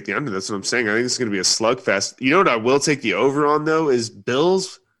inclined to take the under. That's what I'm saying. I think it's going to be a slugfest. You know what I will take the over on though is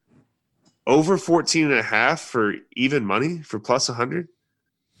Bills over 14.5 for even money for plus 100.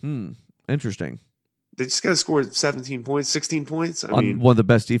 Interesting. They just got to score 17 points, 16 points. I mean, one of the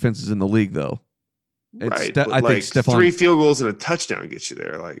best defenses in the league, though. Right. I think Stephon, 3 field goals and a touchdown gets you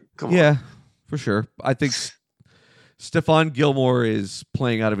there. Like, come on. Yeah, for sure. I think Stephon Gilmore is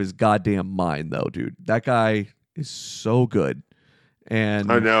playing out of his goddamn mind, though, dude. That guy is so good.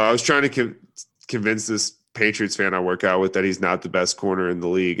 And I know. I was trying to convince this Patriots fan I work out with that he's not the best corner in the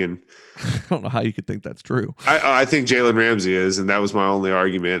league, and I don't know how you could think that's true. I think Jalen Ramsey is, and that was my only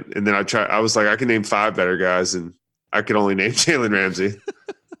argument. And then I was like, I can name 5 better guys, and I could only name Jalen Ramsey.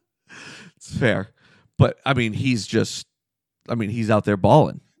 It's fair, but I mean, he's out there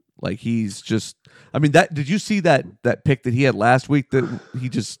balling. Like, he's just. I mean, did you see that pick that he had last week that he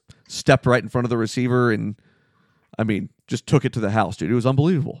just stepped right in front of the receiver and, I mean, just took it to the house, dude? It was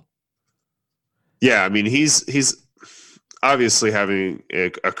unbelievable. Yeah, I mean, he's obviously having a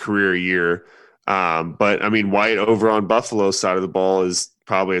career year, but I mean, White over on Buffalo's side of the ball is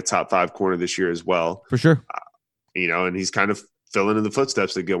probably a top 5 corner this year as well, for sure. And he's kind of filling in the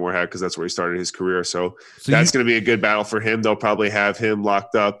footsteps that Gilmore had because that's where he started his career. So that's going to be a good battle for him. They'll probably have him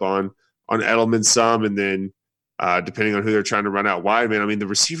locked up on Edelman some, and then depending on who they're trying to run out wide, man. I mean, the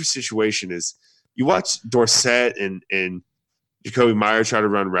receiver situation is, you watch Dorsett and Jacoby Meyer try to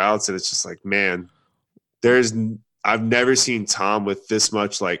run routes, and it's just like, man, I've never seen Tom with this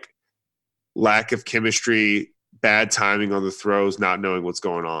much like lack of chemistry, bad timing on the throws, not knowing what's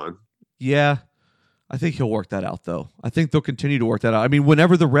going on. Yeah, I think he'll work that out, though. I think they'll continue to work that out. I mean,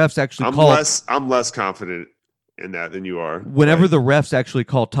 whenever the refs actually I'm less confident in that than you are. Whenever the refs actually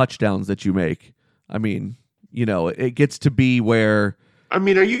call touchdowns that you make, I mean, it gets to be where. I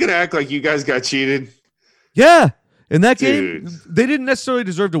mean, are you going to act like you guys got cheated? Yeah. In that game, they didn't necessarily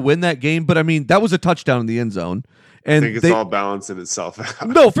deserve to win that game, but I mean, that was a touchdown in the end zone. And I think it's all balancing itself out.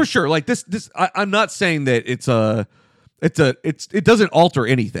 No, for sure. Like I'm not saying that it doesn't alter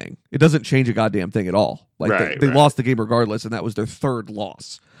anything. It doesn't change a goddamn thing at all. Like they lost the game regardless, and that was their 3rd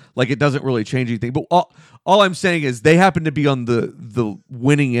loss. Like, it doesn't really change anything. But all I'm saying is they happen to be on the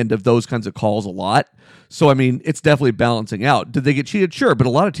winning end of those kinds of calls a lot. So, I mean, it's definitely balancing out. Did they get cheated? Sure, but a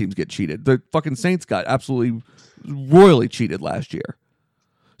lot of teams get cheated. The fucking Saints got absolutely royally cheated last year.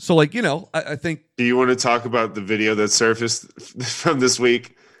 So, like, I think. Do you want to talk about the video that surfaced from this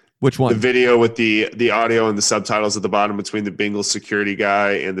week? Which one? The video with the audio and the subtitles at the bottom between the Bengals security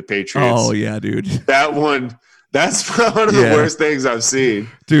guy and the Patriots. Oh, yeah, dude. That one. That's one of the worst things I've seen.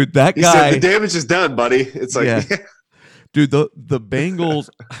 Dude, that guy. He said, the damage is done, buddy. It's like. Yeah. Dude, the Bengals,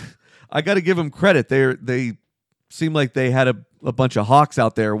 I got to give them credit. They seem like they had a bunch of hawks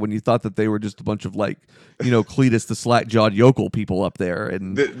out there when you thought that they were just a bunch of, like, Cletus the slack-jawed yokel people up there.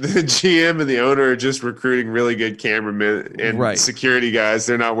 And the GM and the owner are just recruiting really good cameramen and security guys.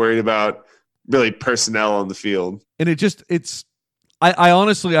 They're not worried about really personnel on the field. And I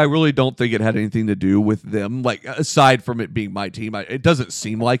honestly, I really don't think it had anything to do with them, like, aside from it being my team. It doesn't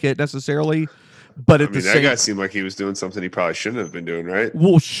seem like it necessarily. But that guy seemed like he was doing something he probably shouldn't have been doing, right?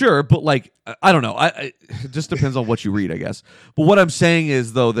 Well, sure, but like, I don't know. It just depends on what you read, I guess. But what I'm saying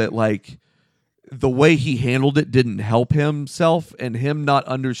is, though, that like the way he handled it didn't help himself, and him not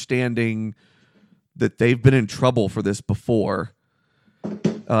understanding that they've been in trouble for this before.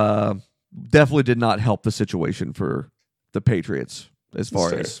 definitely did not help the situation for the Patriots as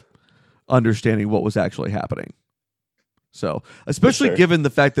far as understanding what was actually happening. So, especially given the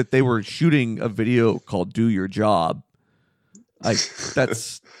fact that they were shooting a video called "Do Your Job,"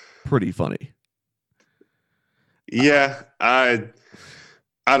 that's pretty funny. Yeah, I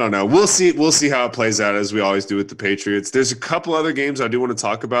don't know. We'll see how it plays out, as we always do with the Patriots. There's a couple other games I do want to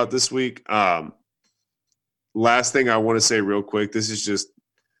talk about this week. Last thing I want to say real quick, this is just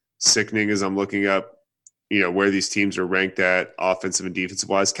sickening as I'm looking up, where these teams are ranked at offensive and defensive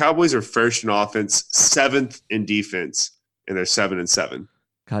wise. Cowboys are first in offense, 7th in defense, and they're 7-7.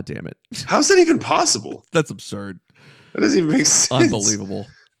 God damn it. How's that even possible? That's absurd. That doesn't even make sense. Unbelievable.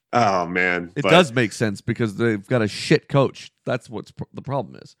 Oh, man. It does make sense because they've got a shit coach. That's what the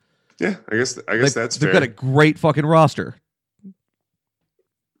problem is. Yeah, I guess that's fair. They've got a great fucking roster.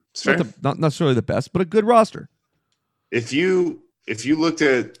 It's fair. Not necessarily the best, but a good roster. If you looked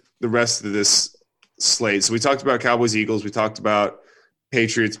at the rest of this slate, so we talked about Cowboys, Eagles, we talked about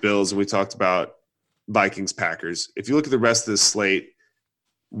Patriots, Bills, and we talked about Vikings, Packers. If you look at the rest of this slate,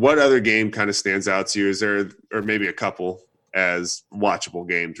 what other game kind of stands out to you? Is there, or maybe a couple, as watchable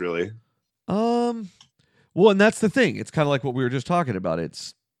games, really? Well, and that's the thing. It's kind of like what we were just talking about.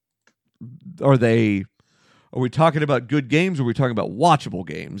 Are we talking about good games, or are we talking about watchable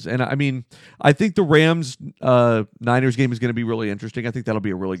games? And I mean, I think the Rams Niners game is going to be really interesting. I think that'll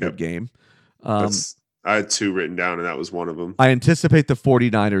be a really good game. I had 2 written down, and that was one of them. I anticipate the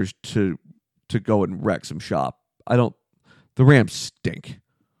 49ers to go and wreck some shop. The Rams stink.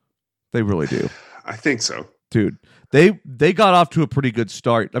 They really do. I think so. Dude, they got off to a pretty good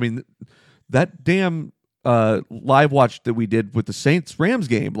start. I mean, that damn live watch that we did with the Saints-Rams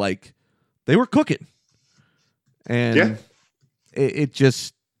game, they were cooking. And it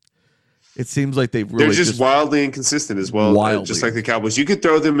seems like they've really they're just wildly inconsistent as well. Just like the Cowboys. You could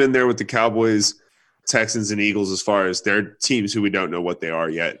throw them in there with the Cowboys, Texans, and Eagles as far as their teams who we don't know what they are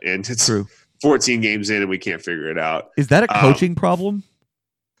yet. And it's true. 14 games in and we can't figure it out. Is that a coaching problem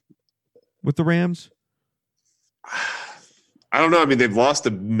with the Rams? I don't know. I mean, they've lost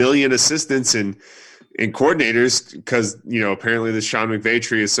 1 million assistants and coordinators because, apparently the Sean McVay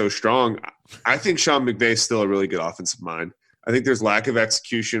tree is so strong. I think Sean McVay is still a really good offensive mind. I think there's lack of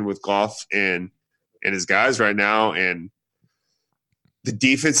execution with Goff and his guys right now, and the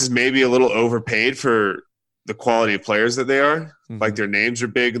defense is maybe a little overpaid for the quality of players that they are. Mm-hmm. Like, their names are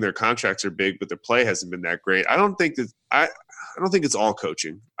big and their contracts are big, but their play hasn't been that great. I don't think it's all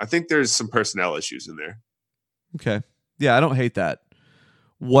coaching. I think there's some personnel issues in there. Okay. Yeah, I don't hate that.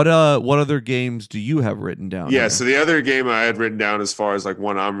 What other games do you have written down? Yeah, so the other game I had written down as far as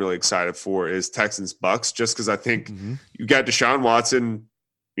one I'm really excited for is Texans Bucks, just because I think you got Deshaun Watson,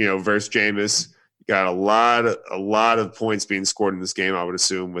 versus Jameis. You got a lot of points being scored in this game, I would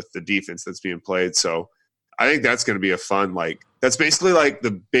assume, with the defense that's being played. So I think that's going to be a fun, that's basically like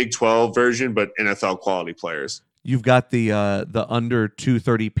the Big 12 version, but NFL quality players. You've got the under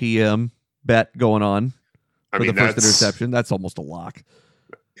 2:30 p.m. bet going on for the first interception. That's almost a lock.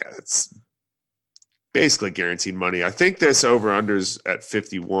 Yeah, it's basically guaranteed money. I think this over-under's at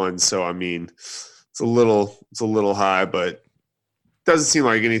 51, so I mean, it's a little high, but doesn't seem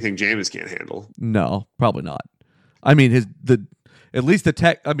like anything Jameis can't handle. No, probably not. I mean, at least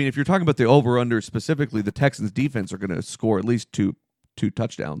I mean, if you're talking about the over-under specifically, the Texans defense are going to score at least two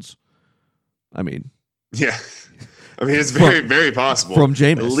touchdowns. I mean, yeah. I mean, it's very, very possible from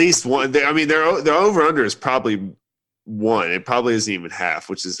Jameis. At least one. Their over-under is probably 1. It probably isn't even half,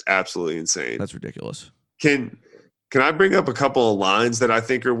 which is absolutely insane. That's ridiculous. Can I bring up a couple of lines that I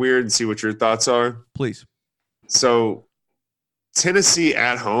think are weird and see what your thoughts are? Please. So Tennessee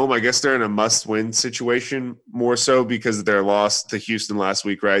at home, I guess they're in a must-win situation more so because of their loss to Houston last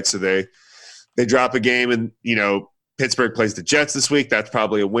week, right? So they drop a game and, Pittsburgh plays the Jets this week. That's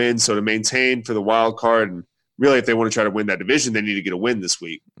probably a win. So to maintain for the wild card, and really if they want to try to win that division, they need to get a win this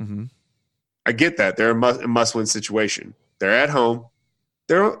week. Mm-hmm. I get that. They're a must-win situation. They're at home.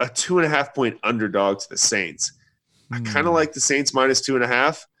 They're a 2.5-point underdog to the Saints. I kind of like the Saints minus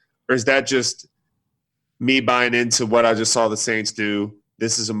 2.5. Or is that just me buying into what I just saw the Saints do?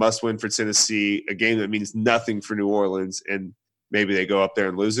 This is a must-win for Tennessee, a game that means nothing for New Orleans, and maybe they go up there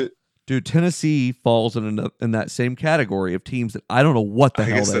and lose it. Dude, Tennessee falls in that same category of teams that I don't know what the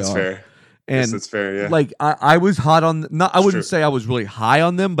hell they are. I guess that's fair. And that's fair, yeah. I was hot on. I wouldn't say I was really high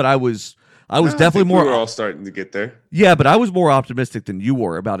on them, but I was definitely more. We were all starting to get there. Yeah, but I was more optimistic than you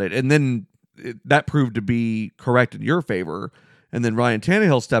were about it, and then that proved to be correct in your favor. And then Ryan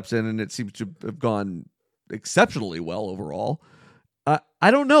Tannehill steps in, and it seems to have gone exceptionally well overall.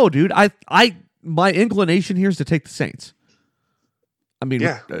 I don't know, dude. My inclination here is to take the Saints. I mean,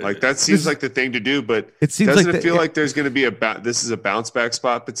 yeah, like that seems like the thing to do, but it seems doesn't like it feel like there's going to be this is a bounce back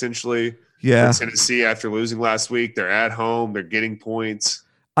spot potentially? Yeah, for Tennessee after losing last week. They're at home. They're getting points.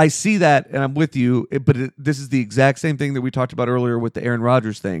 I see that, and I'm with you. But this is the exact same thing that we talked about earlier with the Aaron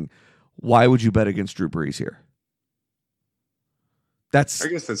Rodgers thing. Why would you bet against Drew Brees here? I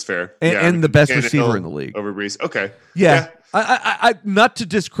guess that's fair. And the best receiver in the league over Brees. Okay. Yeah. I not to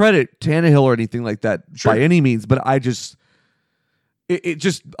discredit Tannehill or anything like that by any means, but I just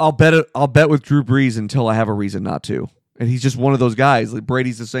I'll bet with Drew Brees until I have a reason not to. And he's just one of those guys. Like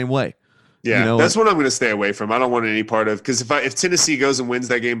Brady's the same way. Yeah, that's what I'm going to stay away from. I don't want any part of, because if Tennessee goes and wins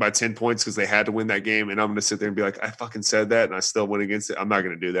that game by 10 points because they had to win that game, and I'm going to sit there and be like, I fucking said that and I still went against it, I'm not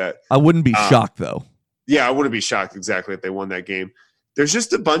going to do that. I wouldn't be shocked though. Yeah, I wouldn't be shocked exactly if they won that game. There's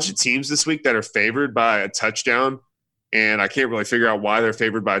just a bunch of teams this week that are favored by a touchdown, and I can't really figure out why they're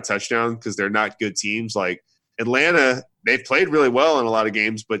favored by a touchdown because they're not good teams. Like Atlanta, they've played really well in a lot of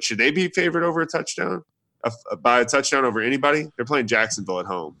games, but should they be favored over a touchdown? By a touchdown over anybody? They're playing Jacksonville at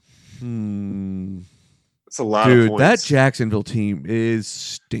home. That's a lot of points. That Jacksonville team is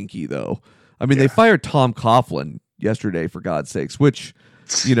stinky, though. I mean, they fired Tom Coughlin yesterday, for God's sakes, which,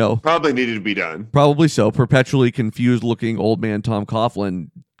 probably needed to be done. Probably so. Perpetually confused-looking old man Tom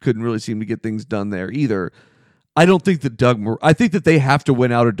Coughlin couldn't really seem to get things done there either. I don't think that I think that they have to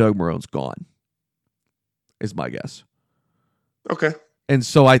win out or Doug Marrone's gone, is my guess. Okay. And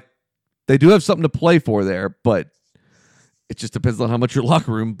so they do have something to play for there, but it just depends on how much your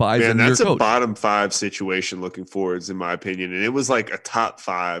locker room buys. Man, and that's your coach. A bottom 5 situation looking forwards, in my opinion. And it was like a top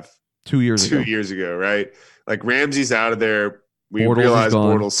 5 2 years ago, right? Like Ramsey's out of there. We realized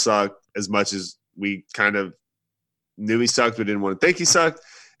Bortles sucked as much as we kind of knew he sucked, but didn't want to think he sucked.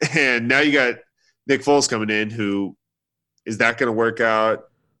 And now you got Nick Foles coming in, who is that going to work out?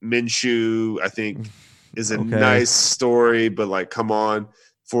 Minshew, I think, is a nice story, but like, come on.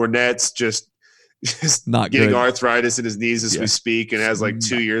 Fournette's just not getting good. Arthritis in his knees as we speak and has like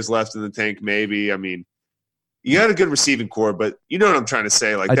 2 years left in the tank, maybe. I mean, you got a good receiving core, but you know what I'm trying to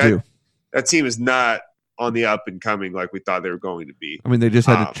say. Like that team is not on the up and coming like we thought they were going to be. I mean, they just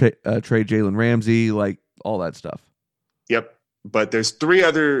had to trade Jalen Ramsey, like all that stuff. Yep. But there's 3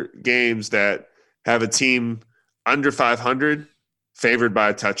 other games that have a team under 500 favored by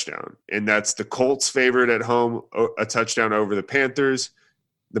a touchdown. And that's the Colts favored at home, a touchdown over the Panthers,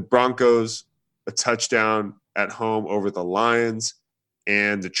 the Broncos, a touchdown at home over the Lions,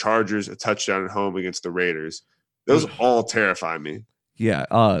 and the Chargers, a touchdown at home against the Raiders. Those all terrify me. Yeah.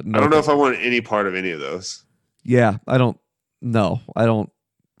 No, I don't know if I want any part of any of those. Yeah, I don't know. I don't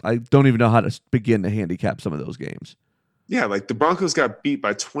even know how to begin to handicap some of those games. Yeah, like the Broncos got beat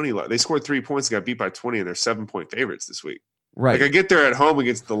by 20. They scored 3 points and got beat by 20, and they're 7-point favorites this week. Right. Like I get there at home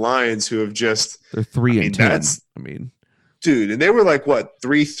against the Lions, who have just they're 3-10. Dude, and they were like what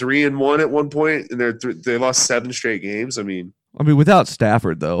 3-1 at one point, and they lost 7 straight games. I mean, without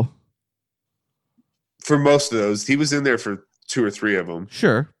Stafford though. For most of those, he was in there for 2 or 3 of them.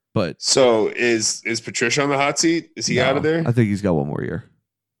 Sure, but so is Patricia on the hot seat? Is he out of there? I think he's got one more year.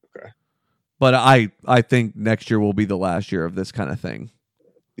 Okay, but I think next year will be the last year of this kind of thing.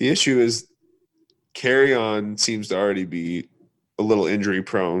 The issue is Carry-On seems to already be a little injury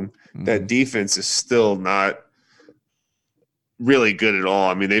prone. Mm-hmm. That defense is still not really good at all.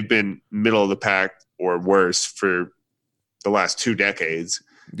 I mean, they've been middle of the pack or worse for the last 2 decades.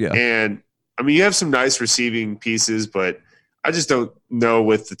 Yeah. And I mean, you have some nice receiving pieces, but I just don't know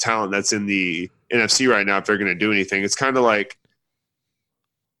with the talent that's in the NFC right now if they're going to do anything. It's kind of like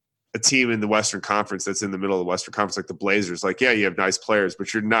a team in the Western Conference that's in the middle of the Western Conference, like the Blazers. Like, yeah, you have nice players,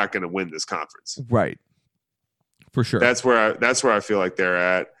 but you're not going to win this conference. Right. For sure. That's where I feel like they're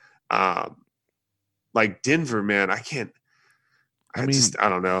at. Like Denver, man, I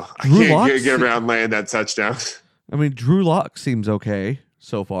don't know. I can't get around laying that touchdown. I mean, Drew Lock seems okay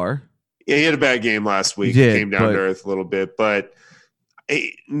so far. Yeah, he had a bad game last week. He came down to earth a little bit, but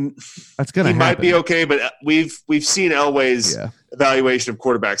that's gonna. He might be okay, but we've seen Elway's evaluation of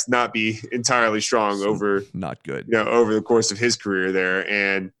quarterbacks not be entirely strong over not good. Over the course of his career there,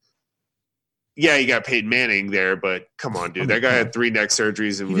 and yeah, you got Peyton Manning there, but come on, dude, that guy had 3 neck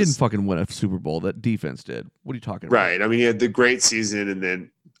surgeries and he didn't fucking win a Super Bowl. That defense did. What are you talking about? Right. I mean, he had the great season, and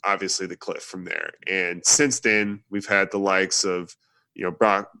then obviously the cliff from there. And since then, we've had the likes of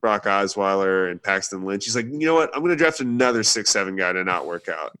Brock Osweiler and Paxton Lynch. He's like, you know what? I'm going to draft another 6'7" guy to not work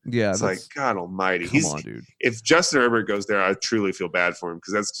out. Yeah, it's like God Almighty. Come on, dude. If Justin Herbert goes there, I truly feel bad for him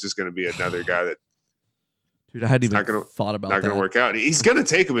because that's just going to be another guy that. Dude, I hadn't even thought about that. Not going to work out. He's going to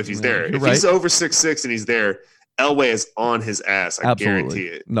take him if he's there. If he's over 6'6" and he's there, Elway is on his ass. I guarantee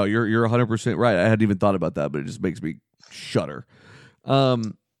it. No, you're 100% right. I hadn't even thought about that, but it just makes me shudder.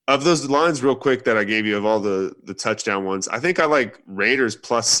 Of those lines, real quick, that I gave you of all the touchdown ones, I think I like Raiders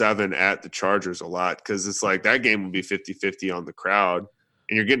 +7 at the Chargers a lot because it's like that game will be 50-50 on the crowd,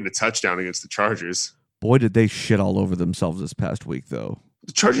 and you're getting a touchdown against the Chargers. Boy, did they shit all over themselves this past week, though.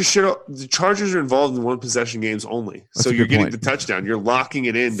 The Chargers are involved in one possession games only, so you're getting the touchdown. You're locking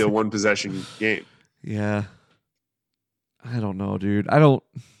it into a one possession game. Yeah, I don't know, dude. I don't.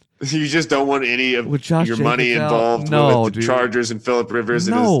 You just don't want any of your money involved with the Chargers and Phillip Rivers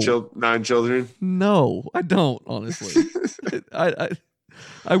and his 9 children? No, I don't, honestly. I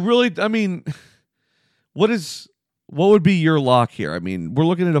really, I mean, what would be your lock here? I mean, we're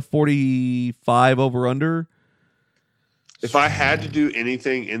looking at a 45 over-under. If I had to do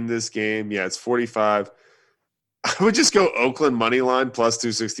anything in this game, it's 45. I would just go Oakland money line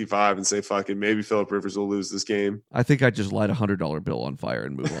 +265 and say, fuck it, maybe Phillip Rivers will lose this game. I think I'd just light $100 bill on fire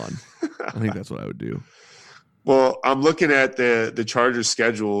and move on. I think that's what I would do. Well, I'm looking at the Chargers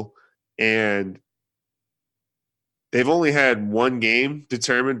schedule, and they've only had one game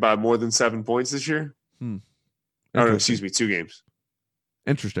determined by more than 7 points this year. Oh, no, excuse me, 2 games.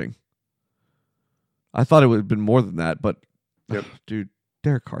 Interesting. I thought it would have been more than that, but dude,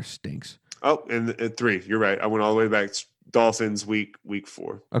 Derek Carr stinks. Oh, and 3. You're right. I went all the way back. Dolphins week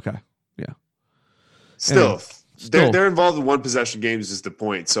 4. Okay. Yeah. Still. They're involved in one possession games is the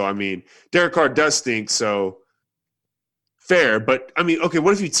point. So, I mean, Derek Carr does stink, so fair. But, I mean, okay,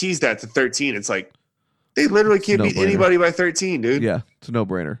 what if you tease that to 13? It's like they literally can't beat anybody by 13, dude. Yeah, it's a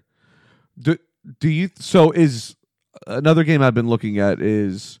no-brainer. So is another game I've been looking at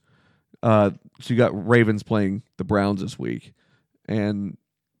is so you got Ravens playing the Browns this week, and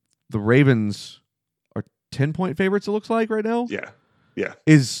the Ravens are 10-point favorites, it looks like, right now. Yeah.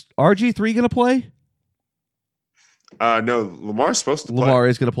 Is RG3 going to play? No, Lamar's supposed to play. Lamar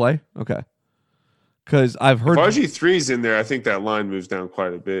is going to play? Okay. Because I've heard... If RG3's in there, I think that line moves down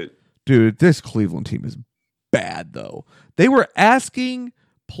quite a bit. Dude, this Cleveland team is bad, though. They were asking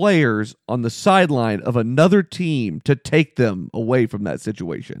players on the sideline of another team to take them away from that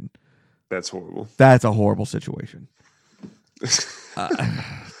situation. That's horrible. That's a horrible situation.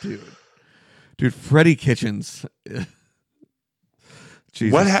 Dude, Freddie Kitchens.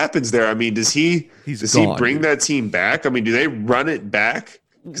 Jesus. What happens there? I mean, does he bring that team back? I mean, do they run it back?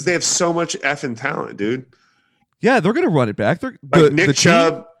 Because they have so much effing talent, dude. Yeah, they're going to run it back. Nick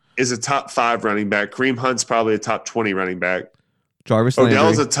Chubb is a top 5 running back. Kareem Hunt's probably a top 20 running back. Jarvis Landry.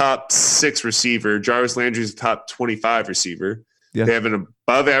 Odell's a top 6 receiver. Jarvis Landry's a top 25 receiver. Yeah. They have an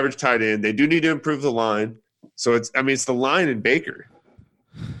above average tight end. They do need to improve the line. So it's the line in Baker.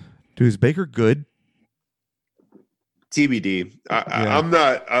 Dude, is Baker good? TBD. I'm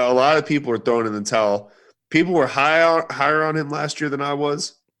not. A lot of people are throwing in the towel. People were higher on him last year than I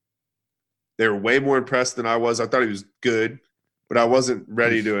was. They were way more impressed than I was. I thought he was good, but I wasn't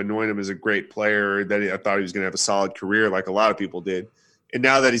ready to anoint him as a great player. I thought he was going to have a solid career like a lot of people did. And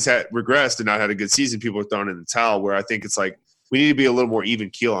now that he's regressed and not had a good season, people are throwing in the towel, where I think it's like we need to be a little more even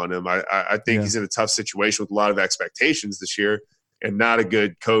keel on him. I think he's in a tough situation with a lot of expectations this year and not a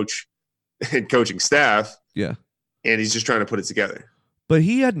good coach and coaching staff. Yeah. And he's just trying to put it together. But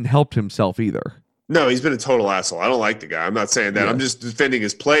he hadn't helped himself either. No, he's been a total asshole. I don't like the guy. I'm not saying that. Yeah. I'm just defending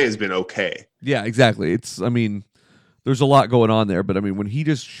his play has been okay. Yeah, exactly. There's a lot going on there, but when he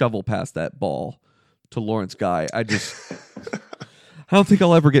just shovel past that ball to Lawrence Guy, I don't think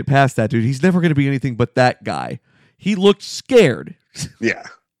I'll ever get past that, dude. He's never going to be anything but that guy. He looked scared. Yeah,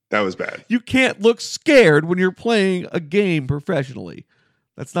 that was bad. You can't look scared when you're playing a game professionally.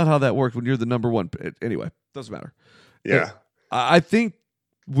 That's not how that works when you're the number one. Anyway, doesn't matter. Yeah. I think,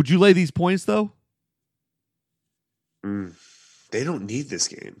 would you lay these points, though? They don't need this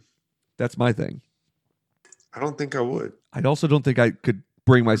game. That's my thing. I don't think I would. I also don't think I could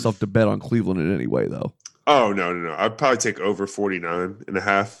bring myself to bet on Cleveland in any way, though. Oh, no. I'd probably take over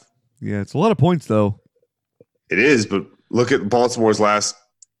 49.5. Yeah, it's a lot of points, though. It is, but look at Baltimore's last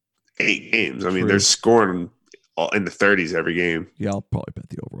 8 games. I mean, they're scoring in the 30s every game. Yeah, I'll probably bet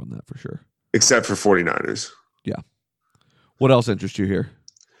the over on that for sure. Except for 49ers. Yeah. What else interests you here?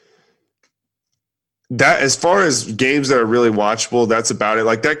 That, as far as games that are really watchable, that's about it.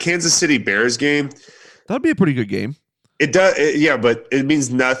 Like that Kansas City Bears game. That'd be a pretty good game. It does. Yeah, but it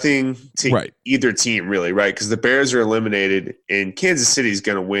means nothing to either team, really, right? Because the Bears are eliminated, and Kansas City is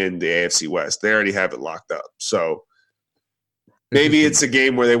going to win the AFC West. They already have it locked up. So maybe it's a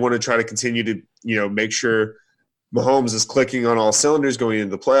game where they want to try to continue to, make sure Mahomes is clicking on all cylinders going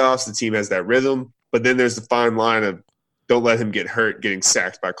into the playoffs. The team has that rhythm. But then there's the fine line of don't let him get hurt getting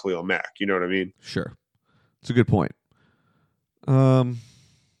sacked by Khalil Mack. You know what I mean? Sure. It's a good point. I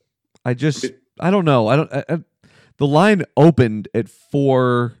don't know. The The line opened at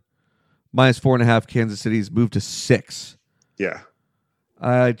 4, -4.5. Kansas City's moved to 6. Yeah.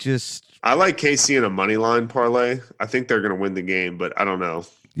 I like KC in a money line parlay. I think they're going to win the game, but I don't know.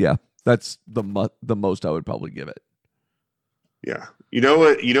 Yeah, that's the most I would probably give it. Yeah. You know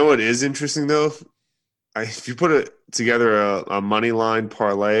what is interesting though? If you put together a money line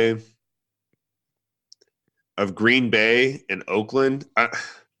parlay of Green Bay and Oakland, I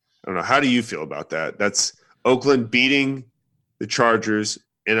don't know. How do you feel about that? That's Oakland beating the Chargers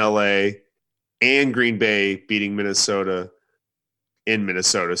in LA and Green Bay beating Minnesota in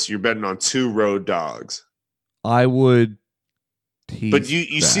Minnesota. So you're betting on 2 road dogs. I would. But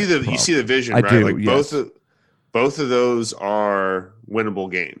you see the vision, right? Do, like yes. both of those are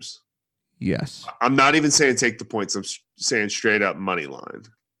winnable games. Yes. I'm not even saying take the points. I'm saying straight up money line.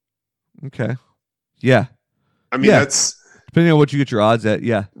 Okay. Yeah. I mean, that's depending on what you get your odds at.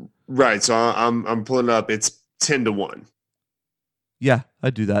 Yeah. Right. So I'm pulling up. It's 10-1. Yeah,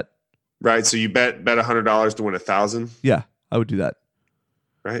 I'd do that. Right. So you bet $100 to win 1,000. Yeah, I would do that.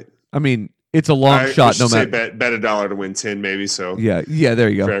 Right. I mean, it's a long shot. No matter. Bet $1 to win 10, maybe. So yeah. There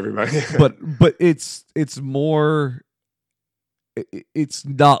you go. For everybody. but it's more. It's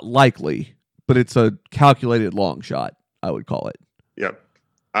not likely, but it's a calculated long shot. I would call it. Yep.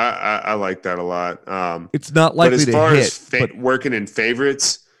 I like that a lot. It's not likely to hit. But working in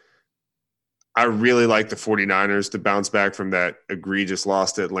favorites, I really like the 49ers to bounce back from that egregious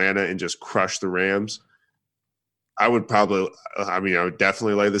loss to Atlanta and just crush the Rams. I would definitely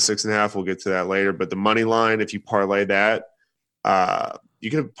lay the 6.5. We'll get to that later. But the money line, if you parlay that, you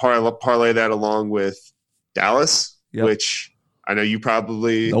can parlay that along with Dallas, which I know you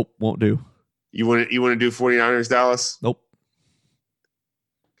probably won't do. You want to do 49ers Dallas? Nope.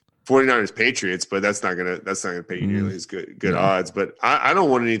 49ers Patriots, but that's not gonna pay you nearly as good odds. But I don't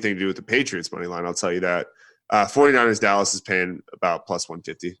want anything to do with the Patriots money line. I'll tell you that. 49ers Dallas is paying about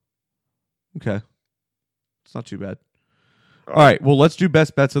 +150. Okay, it's not too bad. All right, well, let's do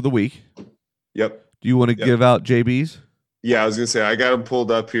best bets of the week. Yep. Do you want to give out JB's? Yeah, I was gonna say I got them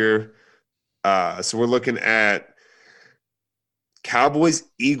pulled up here. So we're looking at Cowboys,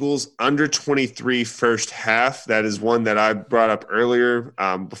 Eagles under 23 first half. That is one that I brought up earlier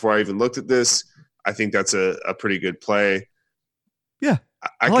before I even looked at this. I think that's a pretty good play. Yeah.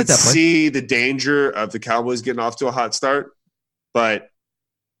 I like could see the danger of the Cowboys getting off to a hot start, but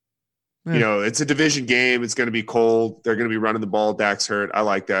it's a division game. It's going to be cold. They're going to be running the ball. Dak's hurt. I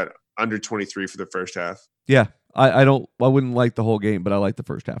like that. Under 23 for the first half. Yeah. I wouldn't like the whole game, but I like the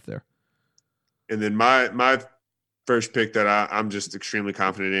first half there. And then my first pick that I'm just extremely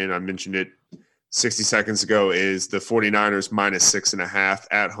confident in, I mentioned it 60 seconds ago, is the 49ers -6.5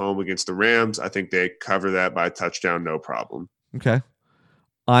 at home against the Rams. I think they cover that by a touchdown, no problem. Okay.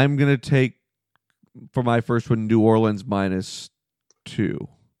 I'm going to take, for my first one, New Orleans -2.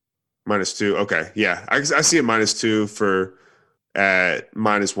 -2. Okay. Yeah. I see a -2 for at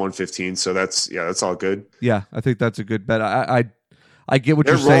 -115. So that's all good. Yeah. I think that's a good bet. I get what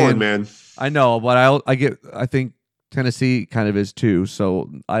They're you're saying, rolling, man. I know, but I think Tennessee kind of is too. So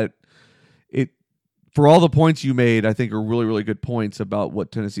for all the points you made, I think are really, really good points about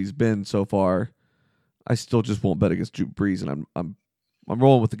what Tennessee's been so far. I still just won't bet against Drew Brees, and I'm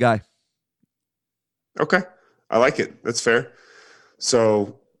rolling with the guy. Okay, I like it. That's fair.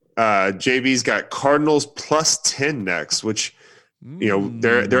 So JB's got Cardinals +10 next, which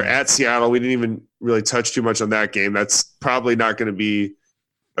they're at Seattle. We didn't even really touch too much on that game. That's probably not going to be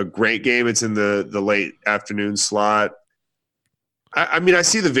a great game. It's in the late afternoon slot. I mean, I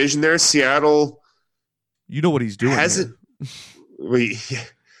see the vision there. Seattle. You know what he's doing.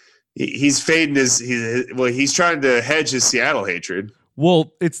 He's fading he's trying to hedge his Seattle hatred.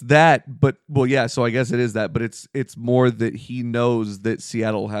 Well, it's that, but yeah. So I guess it is that, but it's more that he knows that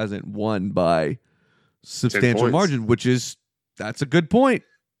Seattle hasn't won by substantial margin, that's a good point.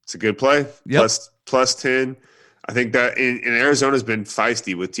 It's a good play. Yep. Plus 10. I think that in Arizona's been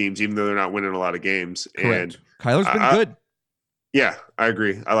feisty with teams, even though they're not winning a lot of games. Correct. And Kyler's been good. Yeah, I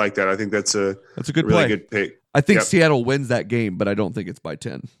agree. I like that. I think that's a good really play. Good pick. I think Seattle wins that game, but I don't think it's by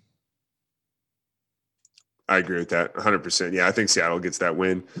 10. I agree with that 100%. Yeah, I think Seattle gets that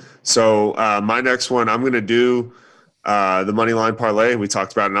win. So my next one, I'm going to do the money line parlay. We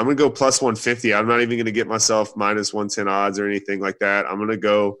talked about it. And I'm going to go +150. I'm not even going to get myself -110 odds or anything like that. I'm going to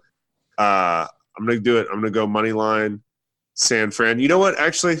go I'm going to do it. I'm going to go money line San Fran. You know what?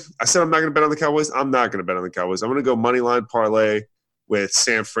 Actually, I said I'm not going to bet on the Cowboys. I'm not going to bet on the Cowboys. I'm going to go money line parlay with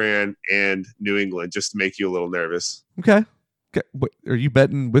San Fran and New England just to make you a little nervous. Okay. Are you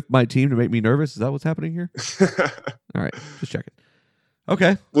betting with my team to make me nervous? Is that what's happening here? All right. Just checking.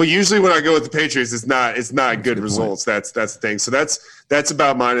 Okay. Well, usually when I go with the Patriots, it's not good results. That's the thing. So that's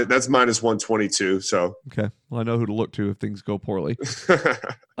about that's minus 122. So okay. Well, I know who to look to if things go poorly.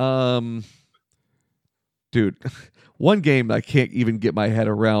 Dude, one game that I can't even get my head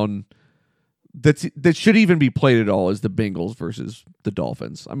around that should even be played at all is the Bengals versus the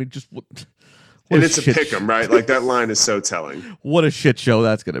Dolphins. I mean, just what and it's a pick 'em, right? Like that line is so telling. What a shit show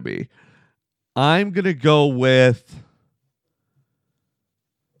that's going to be. I'm going to go with.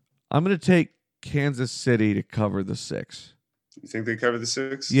 I'm going to take Kansas City to cover the 6. You think they cover the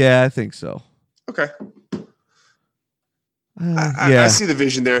 6? Yeah, I think so. Okay. I see the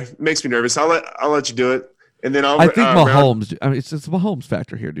vision there. It makes me nervous. I'll let you do it, and then I think Mahomes. I mean, it's a Mahomes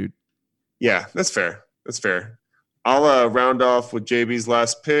factor here, dude. Yeah, that's fair. That's fair. I'll round off with JB's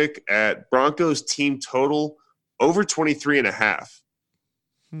last pick at Broncos team total over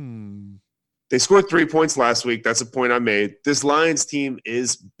 23.5. They scored 3 points last week. That's a point I made. This Lions team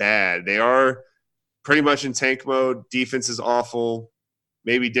is bad. They are pretty much in tank mode. Defense is awful.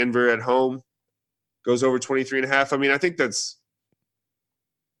 Maybe Denver at home goes over 23.5. I mean, I think that's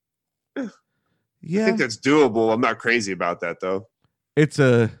I think that's doable. I'm not crazy about that though. It's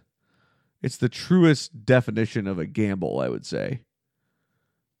the truest definition of a gamble, I would say.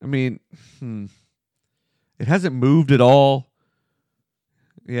 I mean, it hasn't moved at all.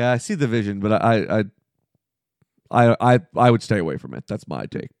 Yeah, I see the vision, but I would stay away from it. That's my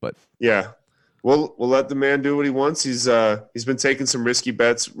take. But yeah, we'll let the man do what he wants. He's been taking some risky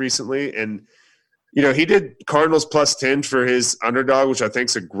bets recently, and he did Cardinals plus 10 for his underdog, which I think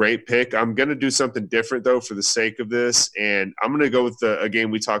is a great pick. I'm gonna do something different though for the sake of this, and I'm gonna go with a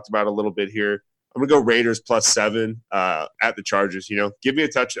game we talked about a little bit here. I'm gonna go Raiders plus 7 at the Chargers. Give me a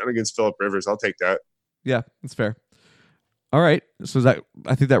touchdown against Phillip Rivers. I'll take that. Yeah, that's fair. All right, so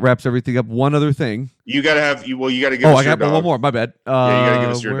I think that wraps everything up. One other thing, you got to give us your dog. I got one more. My bad. Yeah, you got to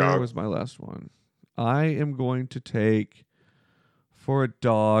give us your dog. Where was my last one? I am going to take for a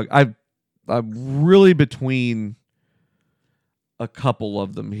dog. I'm really between a couple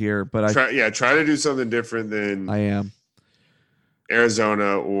of them here, but try to do something different than I am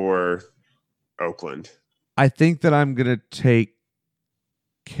Arizona or Oakland. I think that I'm going to take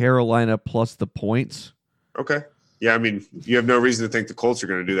Carolina plus the points. Okay. Yeah, I mean, you have no reason to think the Colts are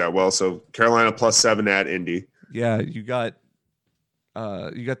going to do that well. So Carolina plus 7 at Indy. Yeah, you got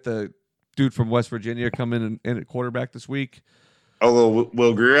the dude from West Virginia coming in at quarterback this week. Oh, little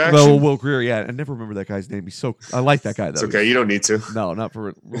Will Grier action? Well, Will Grier, yeah. I never remember that guy's name. I like that guy though. It's okay, you don't need to. No, not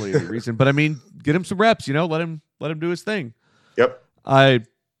for really any reason. But I mean, get him some reps. Let him do his thing. Yep.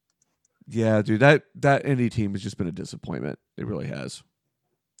 Yeah, dude, that Indy team has just been a disappointment. It really has.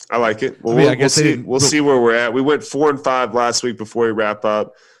 I like it. Well, we'll see. We'll see where we're at. We went 4-5 last week before we wrap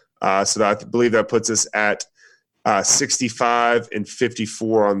up. So I believe that puts us at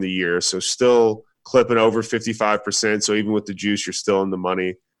 65-54 on the year. So still clipping over 55%. So even with the juice, you're still in the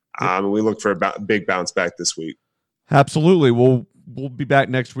money. And we look for a big bounce back this week. Absolutely. We'll be back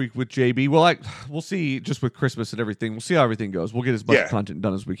next week with JB. We'll see just with Christmas and everything. We'll see how everything goes. We'll get as much content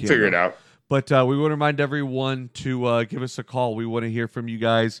done as we can. Figure it out. But we want to remind everyone to give us a call. We want to hear from you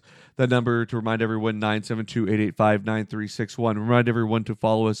guys. The number to remind everyone, 972-885-9361. Remind everyone to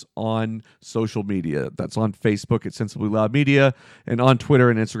follow us on social media. That's on Facebook at Sensibly Loud Media and on Twitter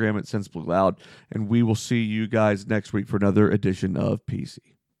and Instagram at Sensibly Loud. And we will see you guys next week for another edition of PC.